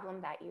is the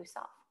problem that you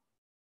solve?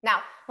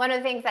 Now, one of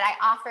the things that I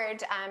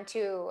offered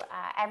to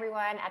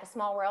everyone at A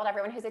Small World,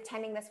 everyone who's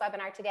attending this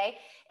webinar today,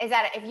 is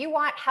that if you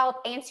want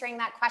help answering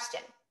that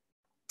question,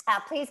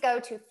 please go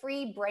to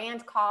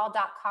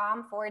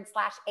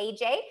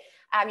freebrandcall.com/AJ.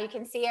 You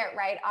can see it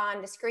right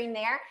on the screen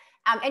there.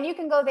 And you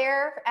can go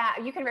there,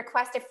 you can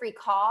request a free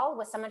call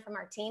with someone from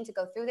our team to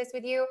go through this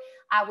with you.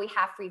 We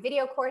have free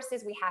video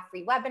courses, we have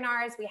free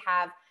webinars, we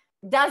have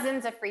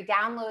dozens of free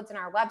downloads on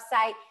our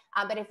website.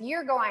 But if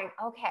you're going,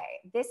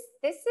 okay, this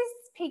has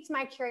piqued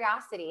my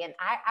curiosity and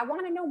I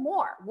want to know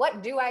more.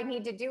 What do I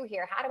need to do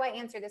here? How do I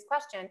answer this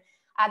question?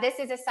 This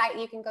is a site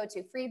you can go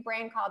to,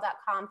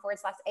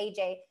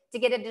 freebrandcall.com/AJ, to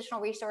get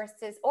additional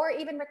resources or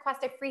even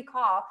request a free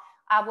call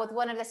with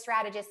one of the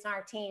strategists in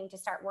our team to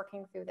start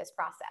working through this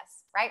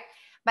process, right?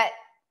 But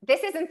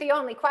this isn't the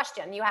only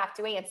question you have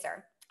to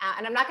answer.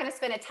 And I'm not going to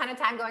spend a ton of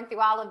time going through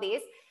all of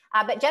these,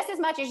 but just as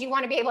much as you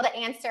want to be able to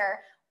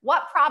answer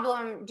what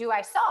problem do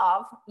I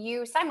solve,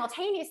 you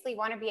simultaneously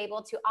want to be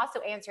able to also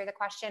answer the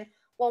question,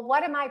 well,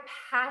 what am I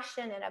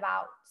passionate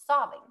about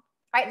solving,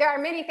 right? There are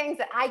many things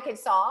that I could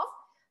solve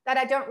that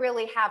I don't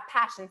really have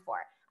passion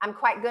for. I'm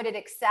quite good at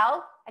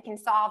Excel. I can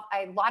solve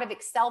a lot of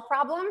Excel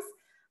problems.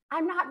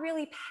 I'm not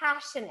really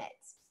passionate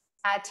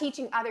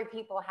teaching other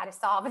people how to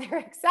solve their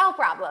Excel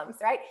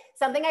problems, right?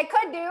 Something I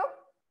could do,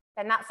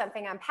 but not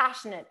something I'm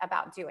passionate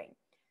about doing.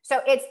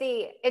 So it's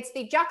the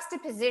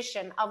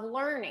juxtaposition of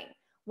learning.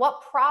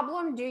 What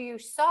problem do you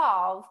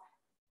solve?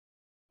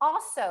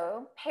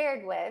 Also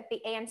paired with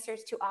the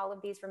answers to all of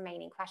these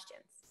remaining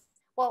questions.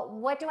 Well,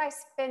 what do I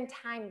spend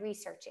time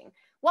researching?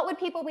 What would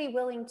people be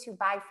willing to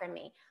buy from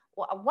me?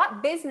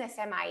 What business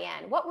am I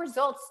in? What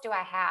results do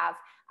I have?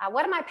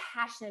 What am I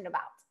passionate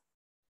about?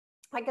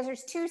 Like, because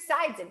there's two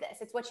sides of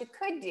this. It's what you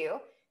could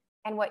do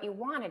and what you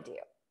want to do.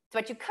 It's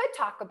what you could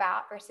talk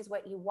about versus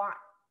what you want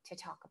to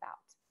talk about.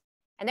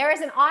 And there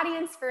is an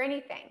audience for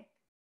anything,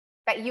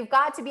 but you've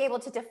got to be able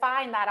to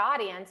define that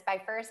audience by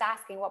first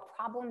asking, what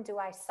problem do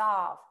I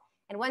solve?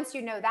 And once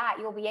you know that,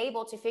 you'll be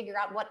able to figure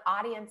out what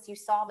audience you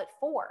solve it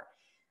for.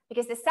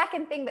 Because the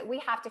second thing that we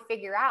have to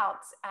figure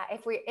out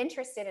if we're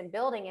interested in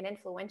building an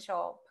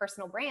influential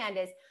personal brand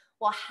is,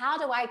 well, how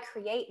do I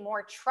create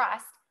more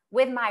trust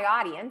with my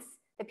audience,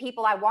 the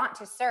people I want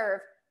to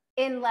serve,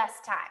 in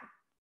less time?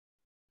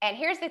 And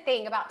here's the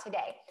thing about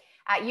today.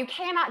 You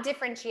cannot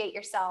differentiate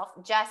yourself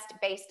just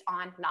based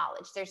on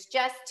knowledge. There's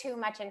just too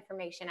much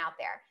information out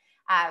there.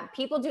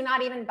 People do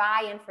not even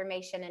buy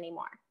information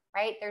anymore,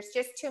 right? There's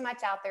just too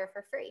much out there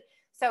for free.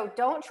 So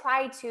don't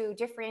try to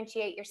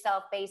differentiate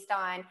yourself based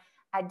on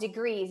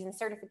degrees and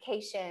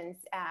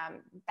certifications.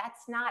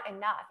 That's not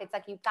enough. It's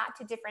like you've got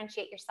to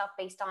differentiate yourself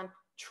based on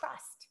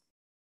trust.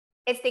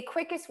 It's the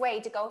quickest way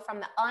to go from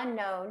the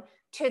unknown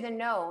to the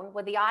known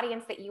with the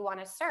audience that you want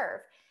to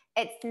serve.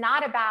 It's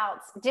not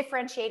about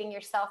differentiating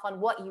yourself on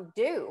what you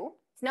do.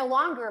 It's no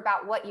longer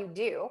about what you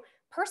do.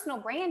 Personal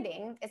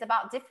branding is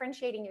about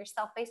differentiating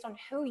yourself based on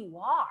who you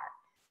are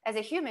as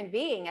a human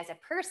being, as a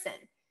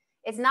person.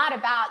 It's not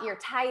about your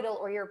title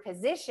or your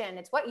position.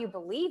 It's what you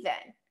believe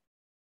in.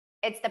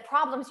 It's the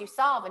problems you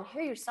solve and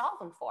who you solve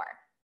them for,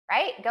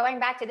 right? Going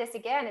back to this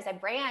again, is a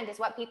brand is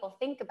what people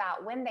think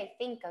about when they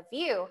think of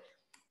you,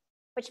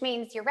 which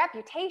means your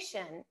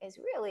reputation is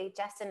really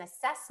just an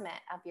assessment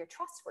of your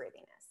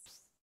trustworthiness,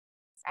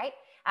 right?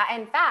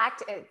 In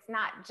fact, it's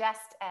not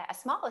just a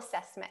small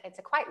assessment, it's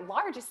a quite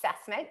large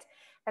assessment,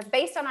 because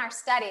based on our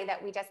study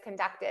that we just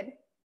conducted,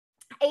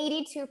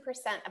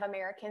 82% of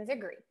Americans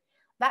agree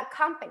that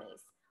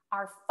companies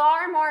are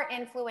far more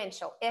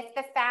influential if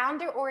the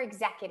founder or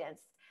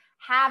executives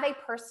have a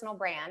personal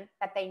brand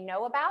that they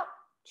know about,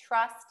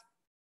 trust,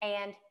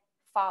 and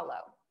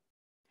follow.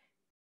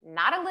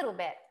 Not a little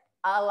bit,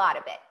 a lot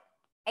of it.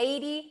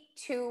 82%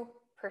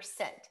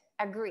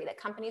 agree that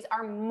companies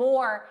are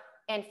more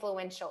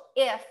influential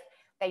if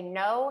they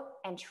know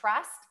and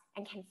trust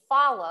and can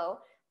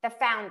follow the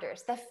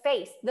founders, the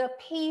face, the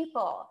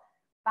people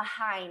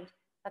behind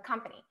the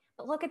company.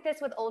 But look at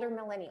this with older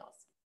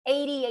millennials,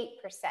 88%.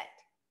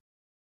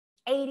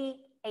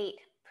 88%.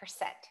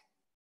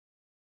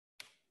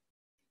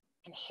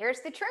 And here's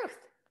the truth,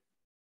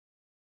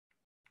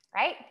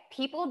 right?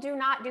 People do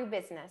not do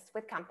business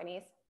with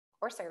companies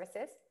or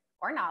services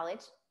or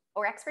knowledge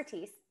or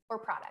expertise or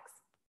products,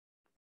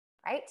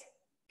 right?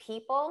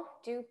 People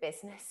do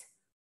business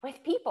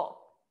with people,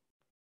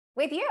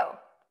 with you.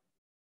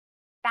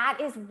 That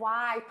is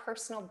why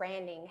personal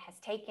branding has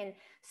taken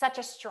such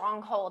a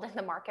strong hold in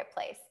the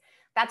marketplace.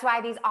 That's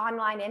why these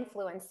online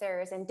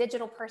influencers and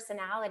digital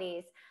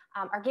personalities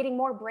are getting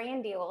more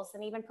brand deals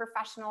than even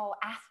professional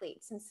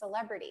athletes and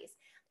celebrities.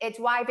 It's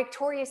why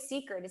Victoria's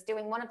Secret is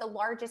doing one of the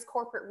largest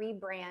corporate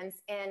rebrands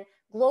in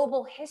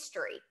global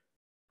history,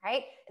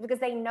 right? Because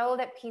they know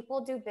that people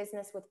do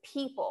business with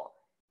people,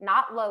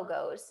 not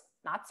logos,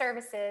 not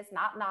services,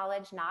 not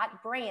knowledge,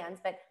 not brands,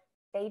 but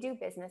they do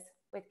business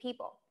with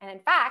people. And in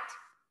fact,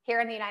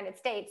 here in the United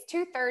States,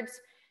 two-thirds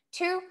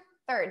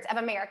of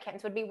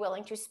Americans would be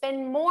willing to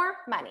spend more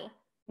money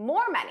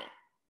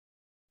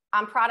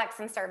on products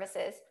and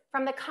services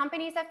from the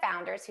companies of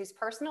founders whose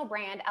personal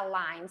brand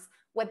aligns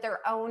with their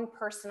own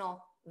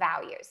personal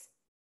values.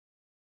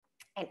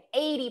 And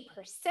 80%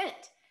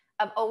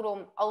 of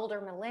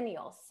older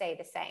millennials say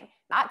the same,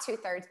 not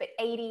two-thirds, but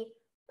 80%.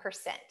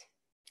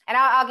 And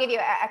I'll give you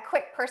a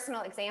quick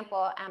personal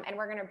example, and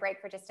we're going to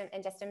break for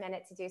in just a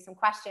minute to do some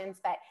questions.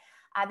 But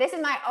this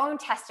is my own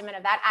testament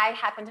of that. I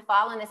happen to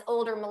fall in this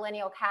older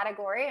millennial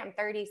category. I'm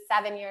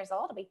 37 years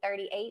old. I'll be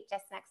 38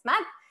 just next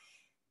month.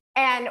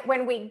 And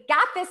when we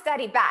got this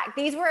study back,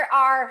 these were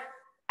our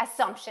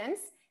assumptions.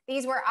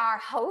 These were our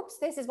hopes.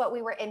 This is what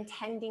we were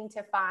intending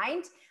to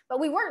find, but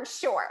we weren't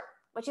sure,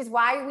 which is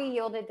why we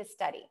yielded the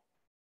study.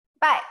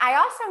 But I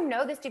also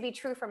know this to be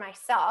true for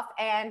myself.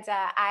 And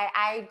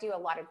I do a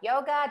lot of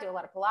yoga, do a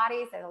lot of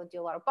Pilates, I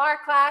do a lot of bar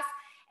class.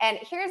 And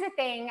here's the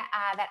thing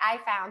that I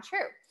found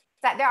true,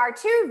 that there are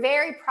two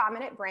very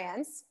prominent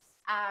brands,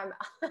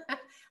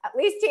 at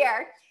least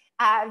here,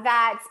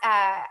 that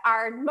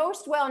are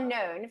most well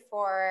known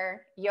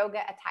for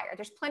yoga attire.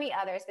 There's plenty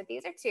others, but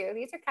these are two.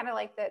 These are kind of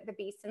like the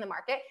beasts in the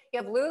market.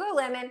 You have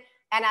Lululemon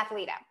and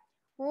Athleta.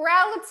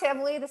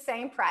 Relatively the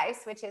same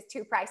price, which is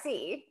too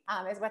pricey,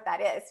 is what that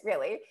is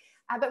really.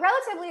 But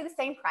relatively the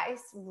same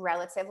price,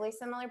 relatively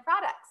similar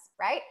products,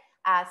 right?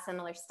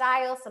 Similar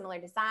styles, similar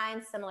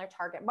designs, similar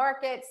target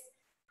markets.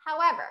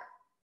 However,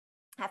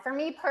 for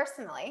me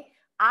personally,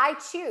 I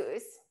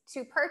choose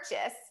to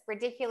purchase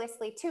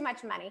ridiculously too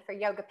much money for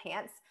yoga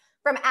pants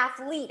from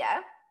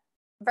Athleta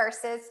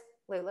versus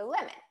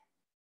Lululemon.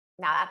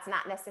 Now, that's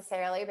not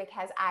necessarily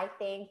because I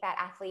think that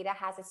Athleta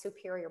has a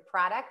superior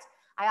product.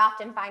 I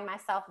often find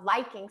myself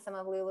liking some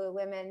of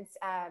Lululemon's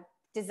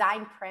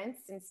design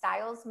prints and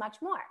styles much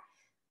more.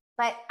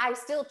 But I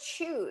still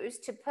choose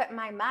to put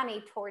my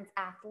money towards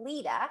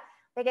Athleta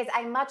because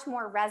I much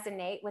more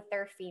resonate with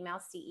their female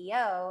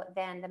CEO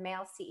than the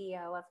male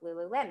CEO of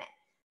Lululemon.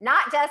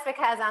 Not just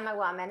because I'm a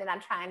woman and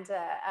I'm trying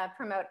to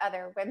promote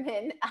other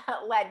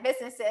women-led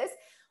businesses,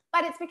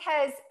 but it's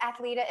because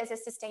Athleta is a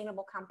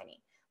sustainable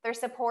company. They're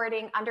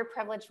supporting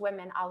underprivileged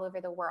women all over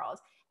the world.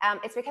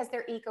 It's because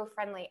they're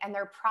eco-friendly and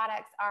their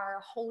products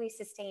are wholly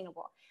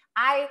sustainable.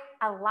 I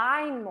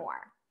align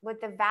more with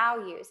the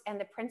values and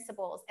the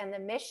principles and the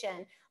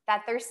mission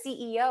that their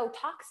CEO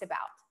talks about,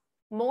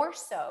 more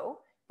so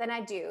than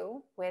I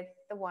do with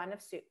the one of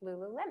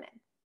Lululemon.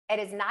 It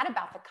is not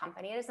about the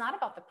company. It is not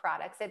about the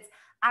products. It's,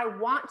 I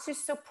want to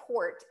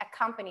support a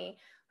company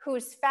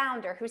whose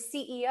founder, whose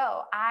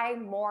CEO I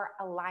more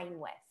align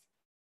with.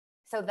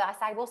 So thus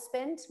I will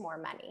spend more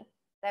money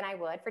than I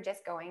would for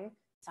just going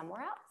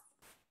somewhere else.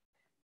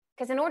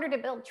 Because in order to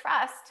build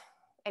trust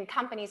in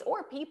companies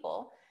or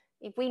people,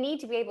 we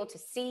need to be able to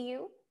see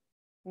you,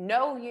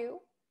 know you,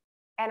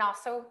 and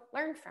also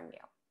learn from you.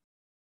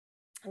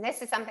 And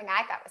this is something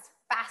I thought was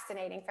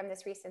fascinating from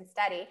this recent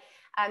study,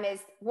 is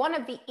one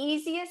of the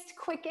easiest,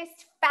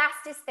 quickest,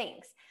 fastest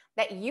things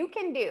that you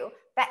can do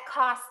that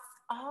costs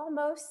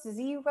almost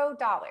 $0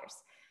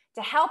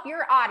 to help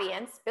your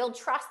audience build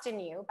trust in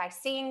you by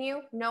seeing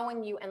you,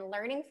 knowing you, and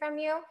learning from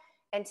you.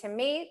 And to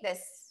me,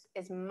 this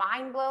is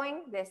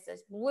mind-blowing. This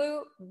is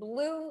blew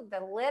the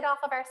lid off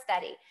of our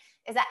study,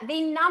 is that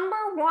the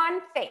number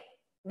one thing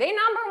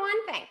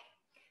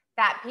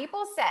that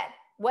people said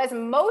was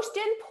most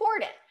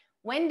important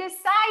when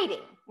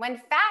deciding,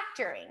 when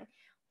factoring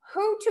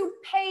who to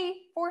pay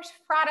for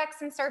products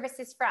and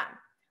services from,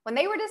 when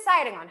they were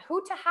deciding on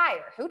who to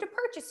hire, who to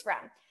purchase from,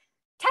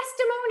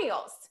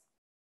 testimonials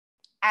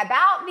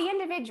about the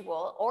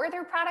individual or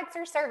their products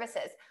or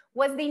services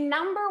was the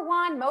number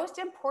one most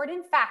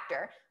important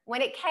factor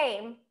when it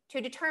came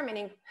to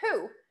determining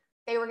who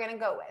they were going to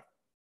go with.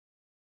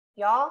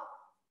 Y'all,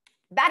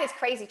 that is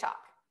crazy talk.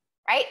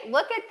 Right?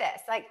 Look at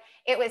this. Like,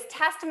 it was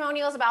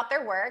testimonials about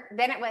their work.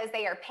 Then it was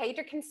they are paid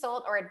to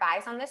consult or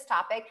advise on this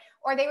topic,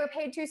 or they were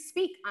paid to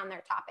speak on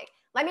their topic.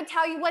 Let me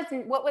tell you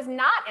what was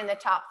not in the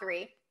top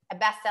three: a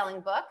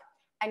best-selling book,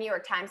 a New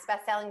York Times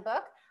best-selling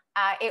book.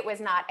 It was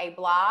not a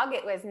blog.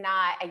 It was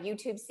not a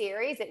YouTube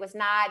series. It was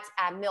not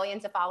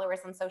millions of followers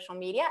on social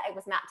media. It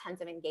was not tons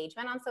of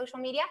engagement on social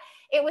media.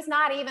 It was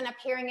not even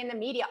appearing in the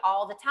media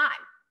all the time.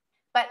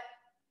 But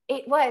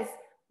it was,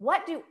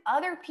 what do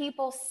other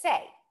people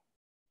say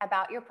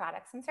about your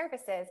products and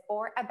services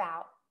or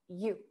about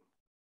you?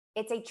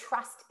 It's a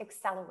trust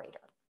accelerator.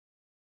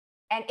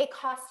 And it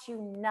costs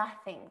you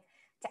nothing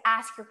to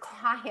ask your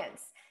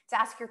clients, to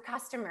ask your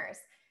customers,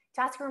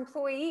 to ask your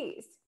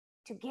employees,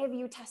 to give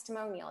you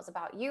testimonials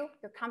about you,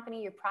 your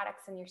company, your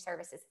products, and your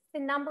services. It's the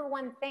number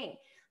one thing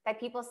that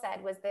people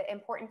said was the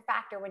important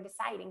factor when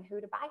deciding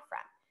who to buy from.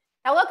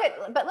 Now look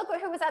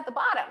who was at the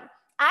bottom.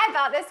 I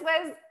thought this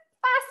was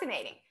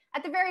fascinating.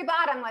 At the very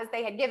bottom was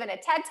they had given a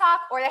TED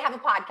Talk or they have a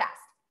podcast.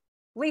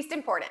 Least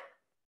important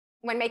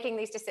when making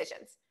these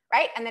decisions,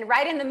 right? And then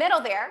right in the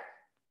middle there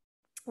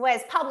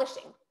was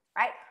publishing,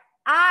 right?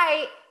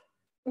 I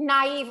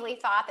naively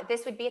thought that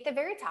this would be at the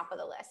very top of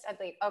the list. I'd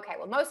be, okay,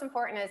 well, most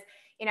important is,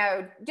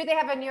 do they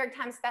have a New York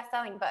Times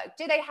bestselling book?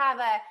 Do they have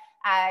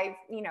a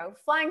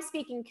flying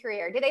speaking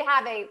career? Do they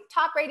have a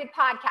top-rated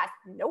podcast?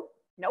 Nope,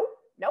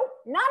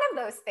 none of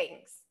those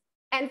things.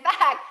 In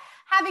fact,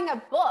 having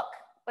a book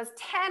was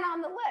 10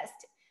 on the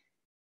list.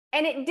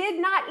 And it did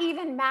not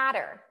even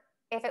matter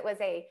if it was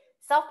a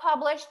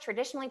self-published,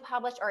 traditionally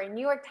published, or a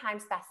New York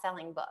Times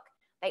bestselling book.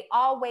 They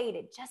all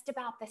weighted just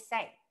about the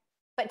same.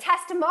 But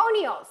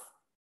testimonials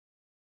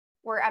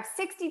were up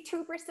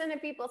 62%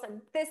 of people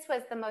said this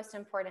was the most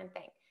important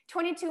thing.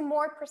 22%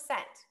 more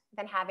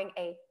than having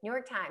a New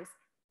York Times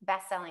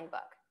best-selling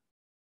book.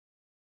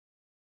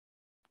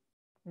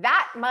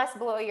 That must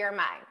blow your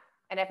mind.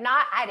 And if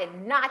not, I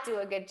did not do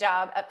a good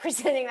job of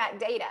presenting that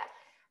data,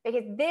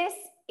 because this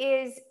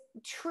is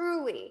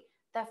truly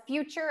the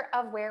future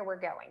of where we're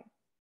going.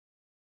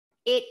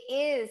 It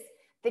is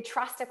the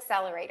trust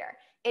accelerator.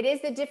 It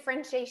is the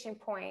differentiation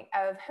point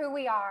of who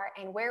we are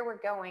and where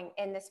we're going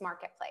in this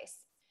marketplace.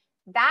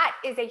 That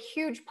is a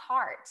huge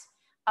part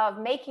of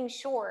making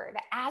sure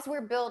that as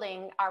we're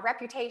building our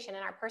reputation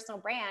and our personal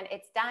brand,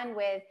 it's done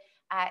with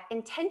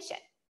intention.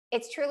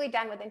 It's truly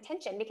done with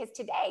intention, because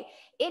today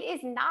it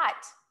is not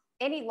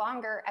any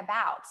longer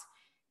about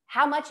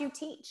how much you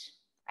teach,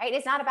 right?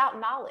 It's not about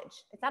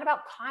knowledge. It's not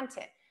about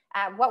content.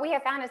 What we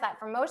have found is that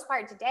for most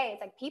part today,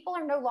 it's like people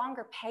are no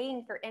longer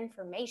paying for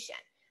information.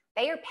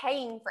 They are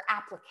paying for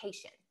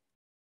application.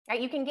 Right?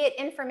 You can get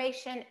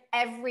information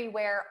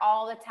everywhere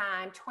all the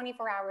time,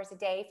 24 hours a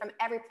day from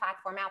every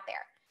platform out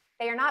there.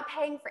 They are not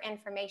paying for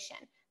information.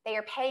 They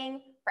are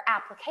paying for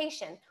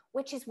application,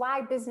 which is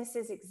why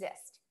businesses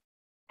exist.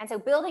 And so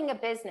building a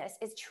business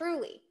is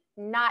truly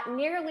not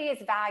nearly as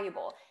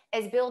valuable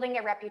as building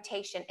a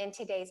reputation in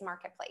today's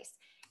marketplace.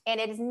 And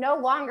it is no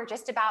longer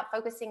just about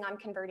focusing on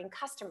converting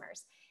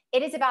customers.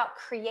 It is about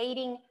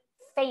creating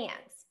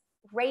fans,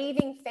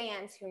 raving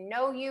fans who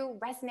know you,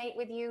 resonate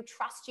with you,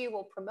 trust you,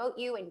 will promote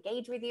you,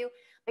 engage with you,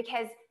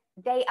 because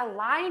they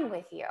align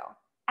with you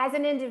as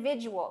an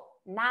individual,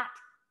 not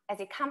as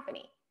a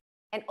company.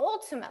 And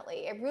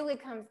ultimately, it really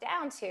comes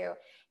down to,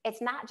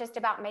 it's not just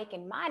about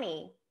making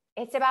money,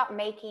 it's about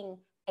making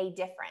a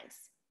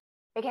difference.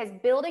 Because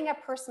building a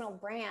personal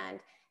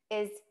brand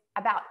is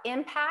about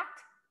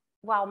impact,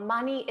 while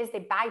money is the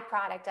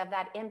byproduct of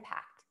that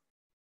impact.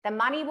 The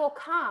money will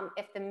come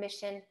if the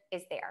mission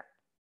is there.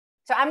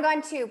 So I'm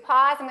going to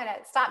pause. I'm going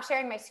to stop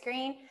sharing my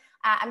screen.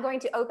 I'm going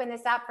to open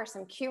this up for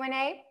some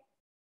Q&A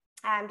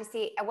to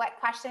see what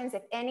questions,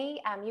 if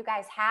any, you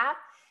guys have.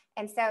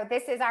 And so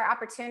this is our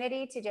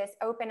opportunity to just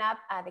open up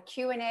the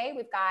Q&A.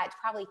 We've got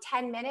probably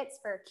 10 minutes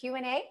for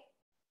Q&A.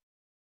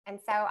 And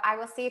so I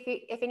will see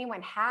if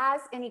anyone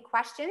has any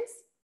questions.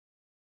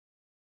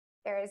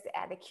 There is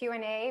the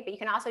Q&A, but you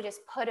can also just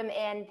put them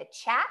in the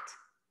chat.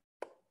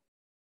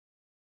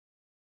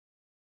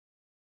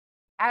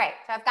 All right,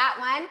 so I've got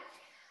one.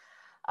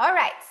 All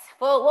right,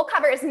 we'll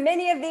cover as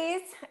many of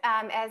these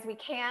as we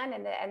can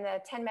in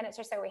the 10 minutes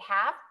or so we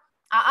have.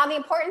 On the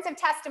importance of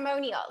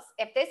testimonials,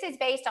 if this is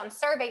based on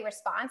survey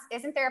response,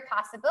 isn't there a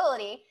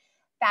possibility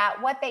that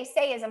what they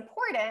say is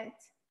important,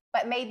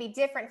 but may be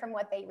different from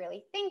what they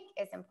really think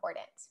is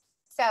important?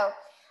 So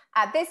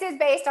this is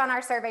based on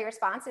our survey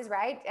responses,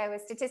 right? It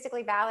was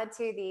statistically valid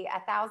to the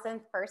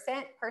 1,000th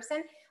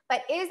person.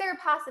 But is there a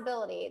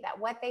possibility that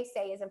what they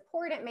say is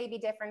important may be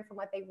different from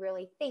what they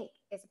really think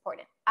is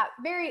important?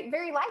 Very,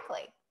 very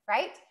likely,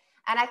 right?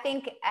 And I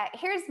think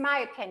here's my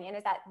opinion,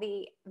 is that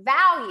the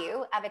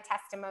value of a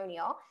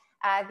testimonial,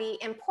 the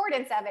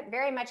importance of it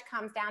very much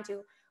comes down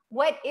to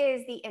what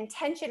is the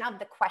intention of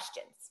the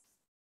questions,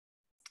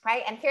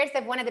 right? And here's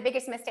one of the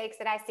biggest mistakes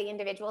that I see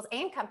individuals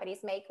and companies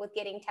make with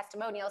getting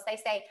testimonials. They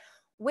say,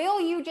 will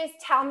you just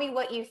tell me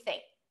what you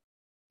think?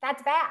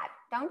 That's bad.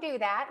 Don't do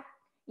that.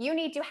 You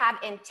need to have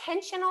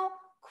intentional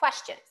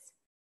questions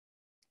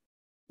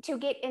to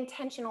get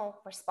intentional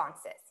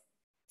responses.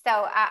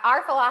 So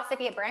our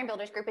philosophy at Brand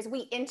Builders Group is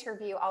we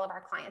interview all of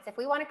our clients. If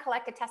we want to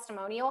collect a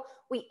testimonial,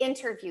 we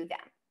interview them.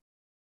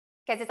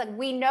 Because it's like,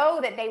 we know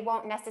that they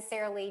won't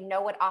necessarily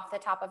know it off the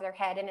top of their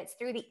head. And it's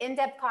through the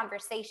in-depth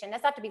conversation. It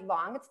doesn't have to be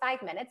long. It's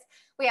 5 minutes.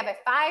 We have a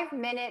 5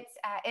 minutes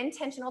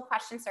intentional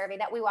question survey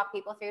that we walk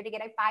people through to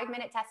get a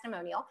 5-minute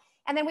testimonial.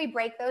 And then we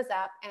break those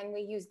up and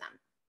we use them,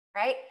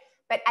 right?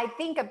 But I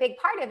think a big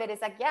part of it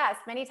is like, yes,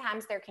 many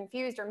times they're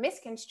confused or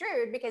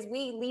misconstrued because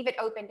we leave it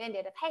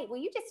open-ended of, hey, will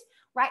you just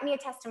write me a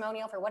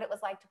testimonial for what it was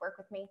like to work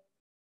with me?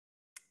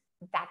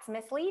 That's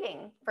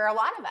misleading for a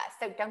lot of us.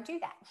 So don't do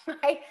that,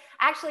 right?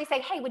 Actually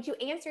say, hey, would you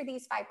answer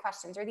these 5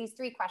 questions or these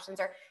 3 questions?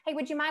 Or, hey,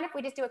 would you mind if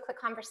we just do a quick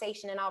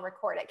conversation and I'll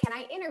record it? Can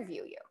I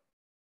interview you?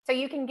 So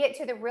you can get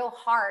to the real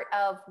heart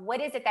of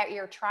what is it that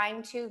you're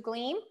trying to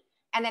glean,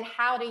 and then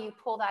how do you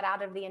pull that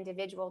out of the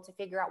individual to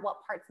figure out what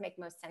parts make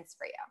most sense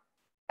for you.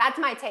 That's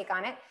my take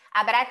on it.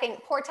 But I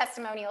think poor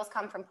testimonials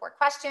come from poor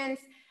questions.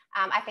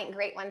 I think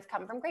great ones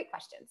come from great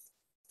questions.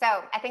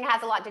 So I think it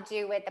has a lot to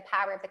do with the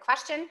power of the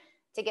question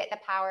to get the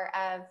power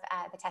of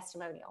the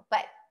testimonial.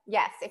 But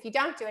yes, if you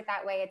don't do it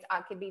that way, it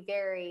could be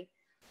very,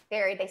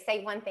 very, they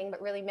say one thing,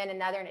 but really meant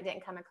another and it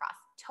didn't come across.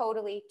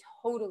 Totally,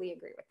 totally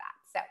agree with that.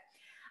 So,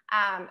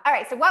 all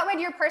right. So what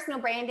would your personal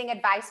branding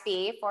advice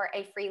be for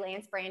a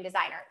freelance brand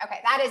designer? Okay.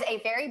 That is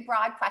a very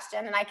broad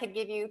question and I could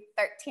give you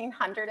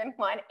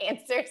 1,301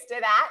 answers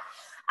to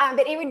that.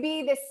 But it would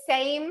be the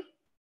same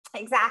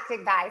exact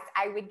advice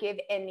I would give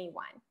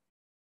anyone.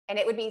 And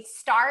it would be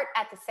start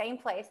at the same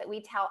place that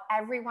we tell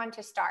everyone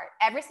to start.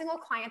 Every single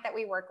client that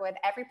we work with,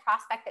 every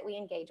prospect that we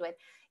engage with,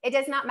 it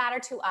does not matter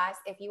to us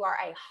if you are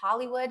a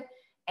Hollywood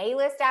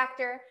A-list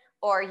actor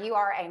or you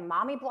are a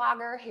mommy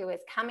blogger who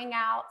is coming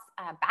out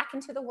back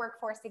into the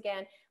workforce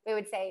again. We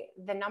would say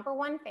the number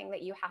one thing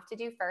that you have to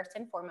do first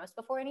and foremost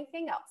before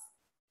anything else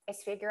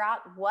is figure out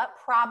what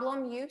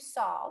problem you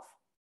solve,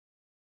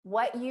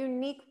 what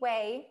unique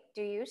way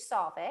do you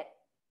solve it,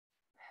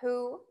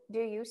 who do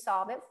you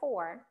solve it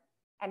for,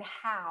 and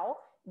how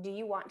do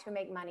you want to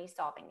make money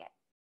solving it?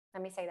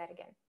 Let me say that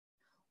again.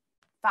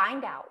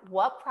 Find out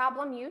what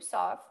problem you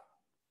solve,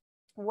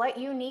 what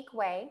unique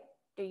way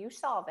do you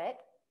solve it,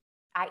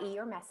 i.e.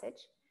 your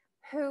message,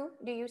 who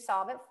do you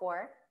solve it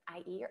for,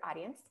 i.e. your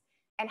audience,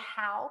 and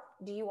how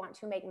do you want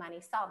to make money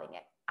solving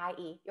it,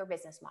 i.e. your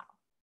business model.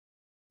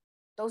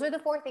 Those are the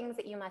 4 things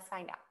that you must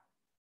find out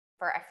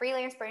for a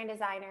freelance brand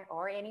designer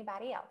or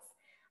anybody else.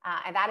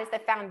 And that is the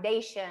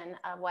foundation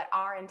of what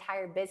our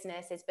entire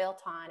business is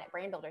built on at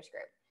Brand Builders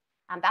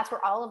Group. That's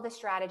where all of the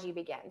strategy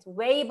begins,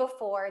 way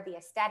before the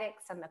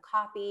aesthetics and the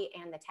copy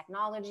and the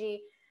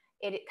technology.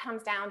 It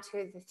comes down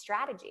to the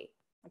strategy,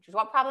 which is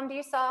what problem do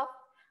you solve?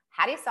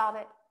 How do you solve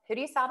it? Who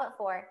do you solve it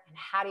for? And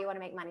how do you want to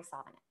make money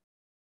solving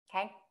it?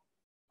 Okay.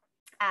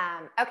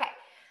 Okay.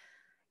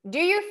 Do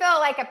you feel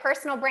like a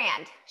personal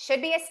brand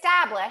should be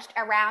established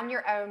around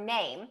your own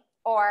name,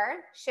 or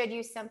should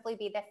you simply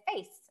be the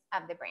face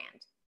of the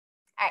brand?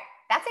 All right,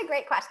 that's a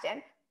great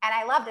question. And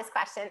I love this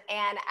question.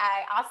 And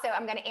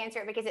I'm going to answer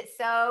it because it's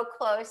so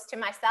close to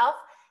myself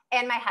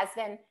and my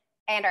husband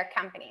and our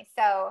company.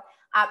 So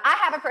I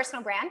have a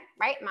personal brand,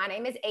 right? My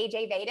name is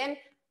AJ Vaden.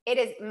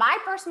 My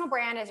personal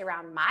brand is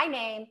around my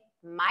name,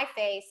 my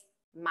face,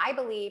 my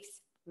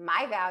beliefs,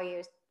 my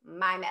values,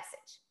 my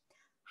message.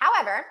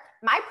 However,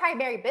 my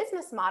primary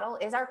business model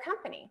is our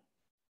company.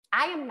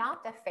 I am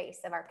not the face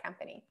of our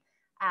company.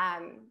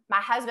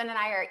 My husband and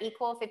I are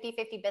equal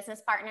 50-50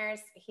 business partners.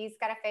 He's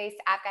got a face,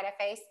 I've got a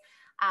face.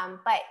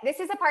 But this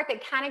is the part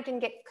that kind of can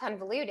get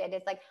convoluted.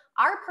 It's like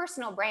our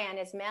personal brand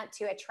is meant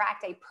to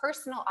attract a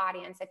personal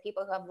audience of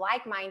people who have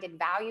like-minded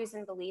values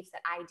and beliefs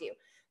that I do,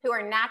 who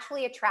are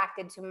naturally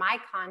attracted to my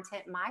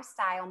content, my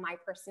style, my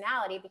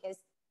personality, because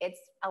it's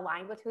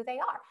aligned with who they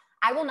are.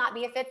 I will not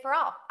be a fit for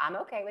all. I'm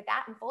okay with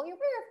that. I'm fully aware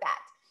of that.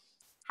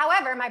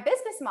 However, my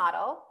business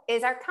model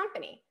is our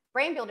company,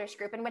 Brand Builders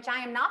Group, in which I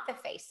am not the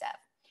face of.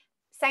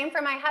 Same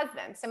for my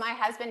husband. So my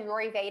husband,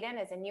 Rory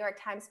Vaden, is a New York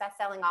Times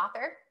bestselling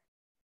author.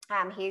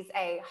 He's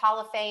a Hall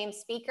of Fame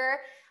speaker.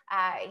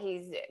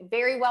 He's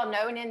very well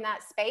known in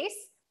that space.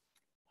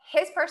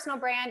 His personal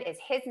brand is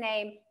his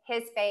name,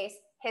 his face.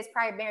 His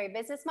primary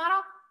business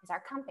model is our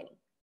company.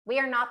 We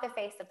are not the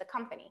face of the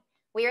company.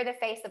 We are the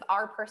face of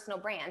our personal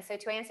brand. So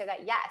to answer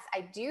that, yes,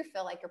 I do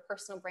feel like your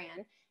personal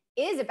brand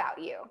is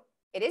about you.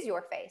 It is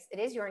your face. It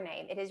is your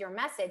name. It is your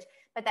message.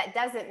 But that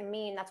doesn't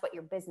mean that's what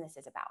your business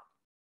is about,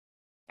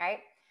 right?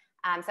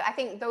 So I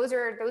think those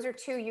are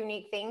 2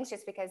 unique things,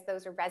 just because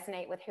those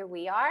resonate with who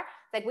we are.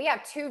 Like we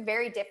have 2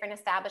 very different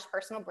established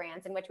personal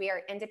brands in which we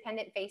are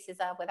independent faces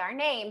of with our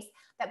names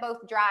that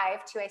both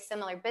drive to a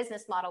similar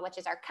business model, which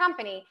is our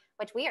company,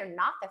 which we are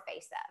not the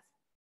face of.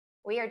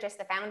 We are just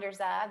the founders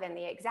of and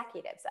the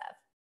executives of.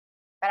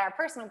 But our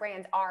personal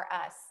brands are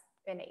us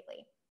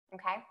innately.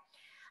 Okay.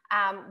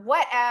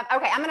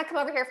 Okay, I'm going to come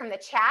over here from the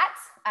chat.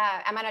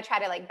 I'm going to try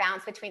to like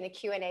bounce between the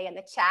Q&A and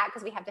the chat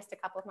because we have just a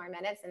couple of more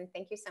minutes. And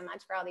thank you so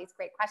much for all these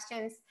great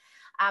questions.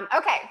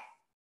 Okay.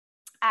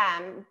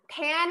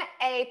 Can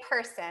a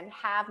person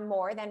have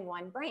more than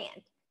one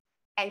brand?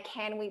 And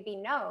can we be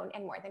known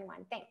in more than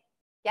one thing?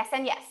 Yes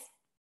and yes,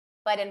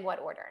 but in what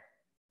order?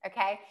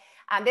 Okay.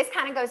 This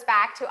kind of goes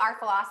back to our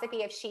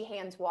philosophy of she,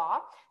 hands,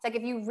 wall. It's like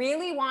if you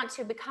really want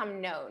to become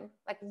known,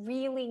 like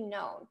really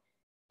known,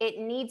 it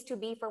needs to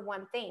be for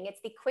one thing. It's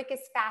the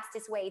quickest,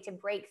 fastest way to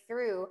break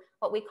through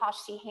what we call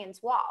she, hands,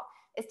 wall,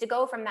 is to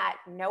go from that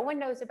no one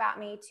knows about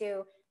me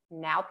to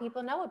now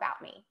people know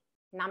about me.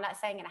 And I'm not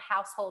saying in a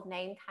household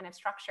name kind of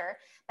structure,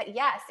 but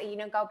yes,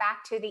 go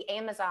back to the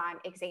Amazon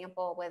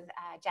example with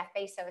Jeff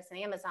Bezos and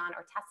Amazon,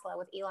 or Tesla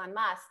with Elon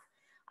Musk,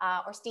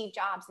 or Steve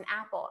Jobs and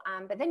Apple.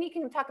 But then you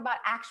can talk about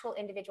actual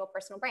individual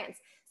personal brands.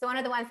 So one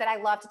of the ones that I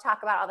love to talk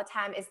about all the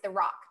time is The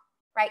Rock,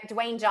 right?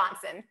 Dwayne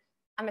Johnson.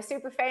 I'm a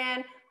super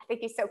fan. I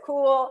think he's so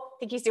cool, I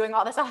think he's doing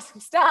all this awesome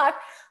stuff.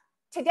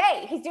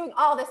 Today, he's doing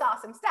all this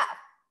awesome stuff.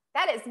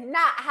 That is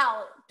not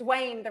how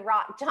Dwayne "The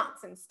Rock"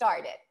 Johnson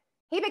started.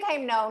 He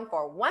became known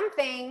for one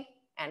thing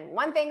and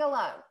one thing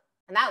alone,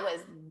 and that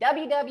was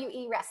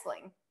WWE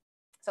wrestling.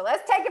 So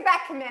let's take it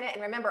back a minute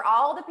and remember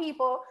all the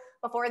people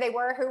before they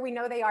were who we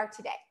know they are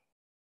today.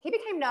 He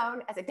became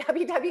known as a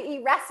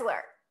WWE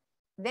wrestler,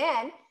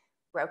 then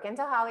broke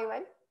into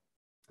Hollywood,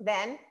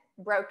 then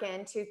broke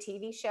into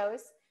TV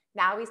shows.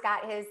 Now he's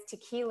got his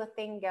tequila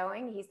thing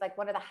going. He's like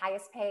one of the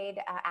highest paid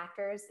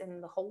actors in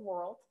the whole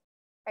world,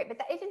 right? But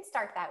it didn't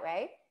start that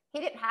way. He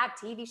didn't have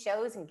TV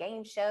shows and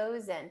game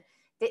shows and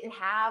didn't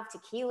have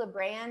tequila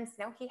brands.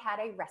 No, he had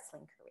a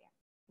wrestling career.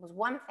 It was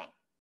one thing.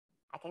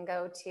 I can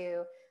go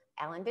to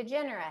Ellen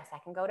DeGeneres. I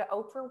can go to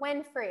Oprah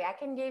Winfrey. I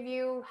can give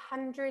you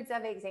hundreds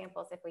of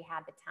examples if we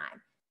had the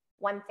time.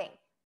 One thing.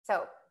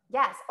 So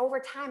yes, over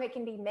time, it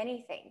can be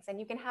many things and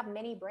you can have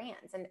many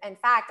brands. And in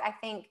fact, I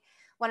think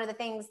one of the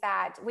things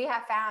that we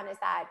have found is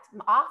that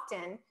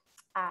often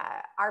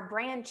our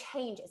brand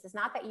changes. It's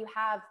not that you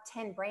have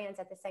 10 brands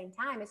at the same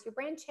time, it's your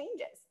brand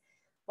changes.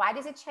 Why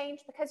does it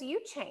change? Because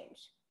you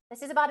change.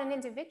 This is about an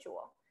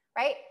individual,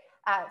 right?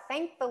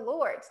 Thank the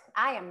Lord,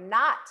 I am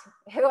not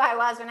who I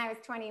was when I was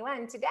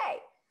 21 today.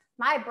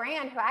 My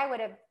brand, who I would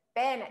have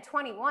been at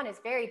 21, is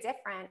very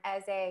different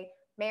as a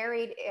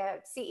married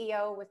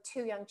CEO with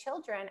 2 young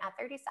children at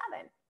 37.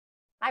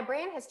 My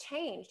brand has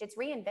changed. It's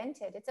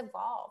reinvented. It's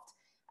evolved.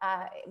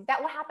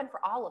 That will happen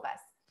for all of us.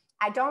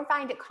 I don't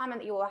find it common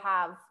that you will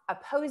have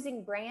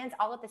opposing brands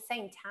all at the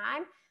same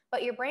time,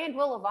 but your brand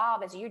will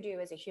evolve as you do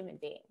as a human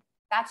being.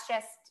 That's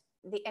just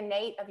the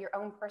innate of your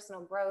own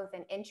personal growth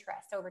and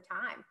interest over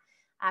time.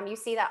 You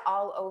see that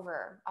all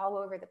over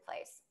the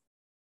place.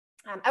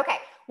 Okay,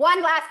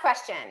 one last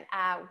question.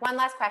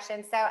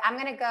 So I'm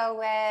going to go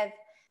with,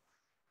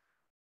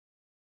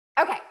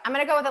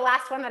 the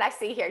last one that I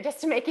see here, just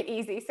to make it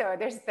easy. So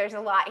there's a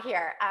lot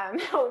here.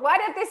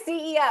 What if the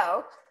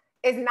CEO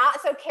is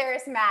not so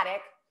charismatic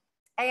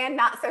and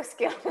not so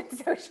skilled in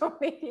social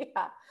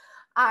media?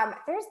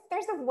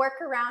 There's a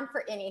workaround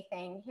for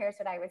anything. Here's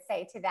what I would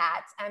say to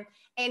that.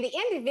 And the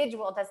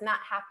individual does not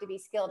have to be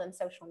skilled in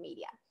social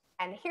media.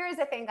 And here's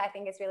the thing that I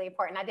think is really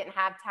important. I didn't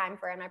have time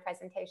for in my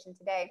presentation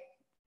today,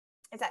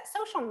 is that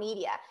social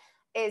media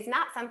is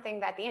not something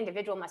that the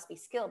individual must be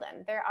skilled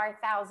in. There are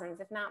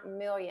thousands, if not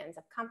millions,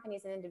 of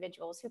companies and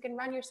individuals who can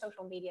run your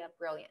social media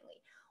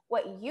brilliantly.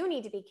 What you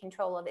need to be in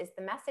control of is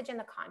the message and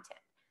the content.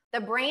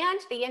 The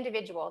brand, the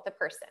individual, the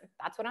person,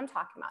 that's what I'm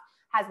talking about,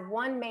 has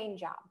one main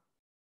job: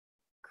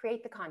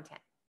 create the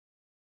content.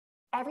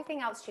 Everything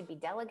else should be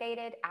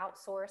delegated,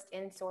 outsourced,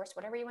 insourced,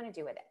 whatever you want to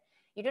do with it.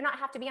 You do not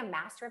have to be a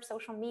master of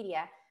social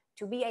media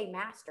to be a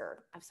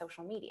master of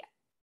social media.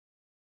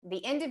 The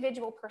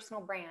individual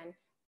personal brand,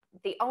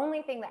 the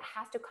only thing that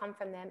has to come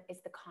from them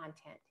is the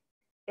content.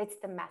 It's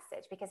the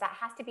message, because that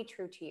has to be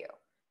true to you.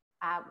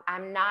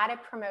 I'm not a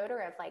promoter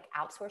of like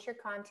outsource your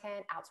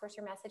content, outsource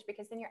your message,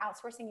 because then you're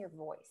outsourcing your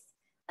voice.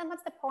 Then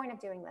what's the point of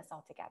doing this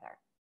altogether?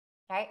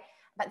 Okay?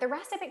 But the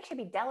rest of it should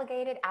be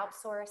delegated,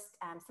 outsourced.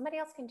 Somebody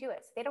else can do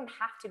it. So they don't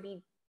have to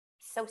be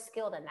so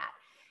skilled in that.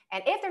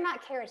 And if they're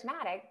not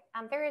charismatic,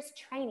 there is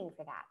training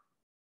for that,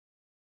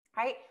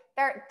 right?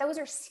 Those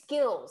are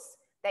skills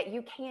that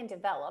you can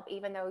develop,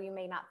 even though you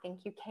may not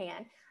think you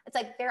can. It's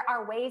like there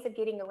are ways of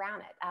getting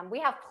around it. We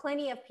have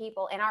plenty of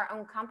people in our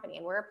own company,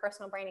 and we're a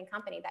personal branding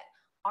company, that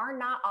are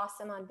not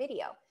awesome on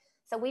video.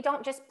 So we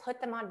don't just put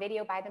them on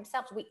video by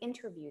themselves. We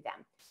interview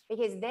them,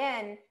 because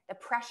then the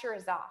pressure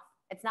is off.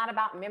 It's not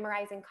about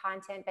memorizing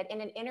content, but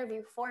in an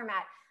interview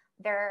format,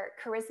 their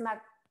charisma,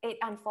 it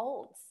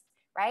unfolds,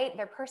 right?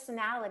 Their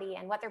personality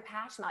and what they're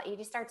passionate about, it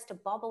just starts to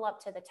bubble up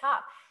to the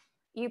top.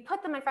 You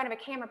put them in front of a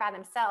camera by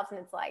themselves and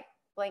it's like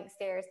blank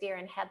stares, deer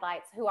in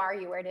headlights. Who are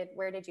you?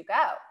 Where did you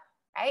go?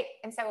 Right?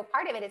 And so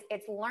part of it is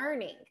it's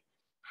learning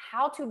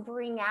how to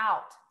bring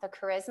out the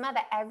charisma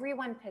that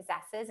everyone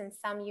possesses in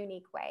some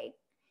unique way.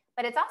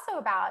 But it's also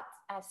about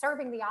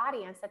serving the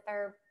audience that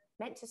they're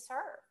meant to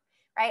serve.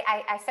 Right?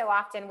 I so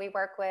often, we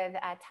work with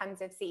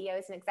tons of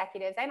CEOs and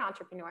executives and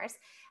entrepreneurs,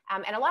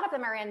 and a lot of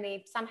them are in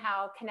the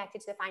somehow connected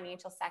to the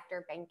financial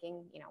sector,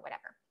 banking,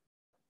 whatever.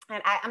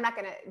 And I'm not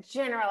going to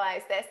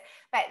generalize this,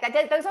 but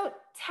those don't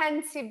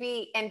tend to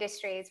be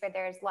industries where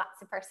there's lots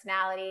of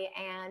personality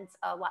and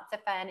lots of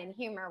fun and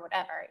humor,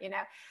 whatever,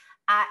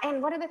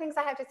 And one of the things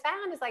I have just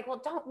found is like,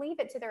 well, don't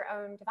leave it to their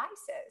own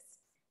devices.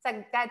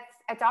 It's like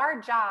it's our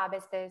job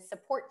as the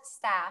support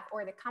staff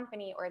or the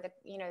company or the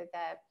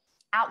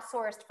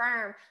outsourced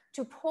firm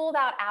to pull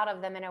that out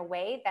of them in a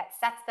way that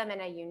sets them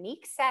in a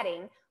unique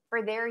setting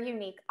for their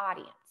unique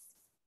audience.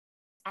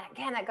 And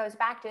again, that goes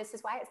back to, this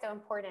is why it's so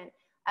important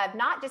of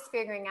not just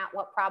figuring out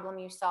what problem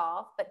you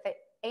solve,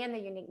 and the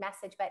unique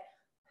message, but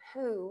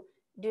who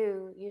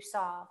do you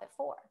solve it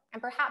for?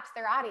 And perhaps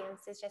their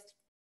audience is just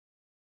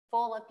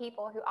full of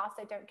people who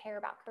also don't care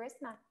about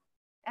charisma.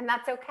 And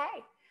that's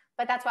okay.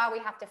 But that's why we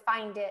have to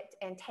find it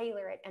and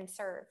tailor it and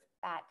serve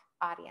that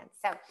audience.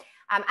 So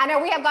I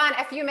know we have gone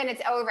a few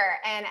minutes over,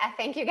 and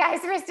thank you guys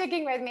for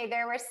sticking with me.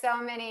 There were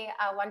so many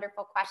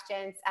wonderful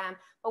questions,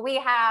 but we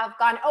have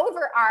gone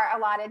over our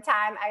allotted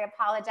time. I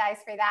apologize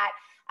for that,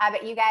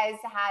 but you guys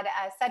had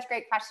such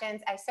great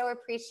questions. I so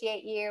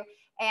appreciate you.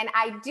 And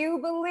I do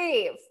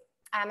believe,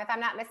 if I'm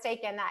not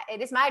mistaken, that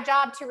it is my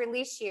job to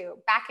release you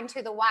back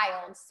into the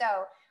wild.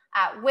 So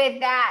with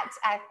that,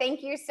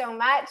 thank you so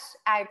much.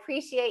 I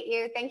appreciate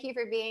you. Thank you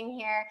for being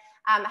here.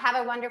 Have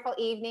a wonderful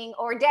evening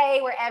or day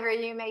wherever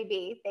you may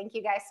be. Thank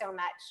you guys so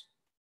much.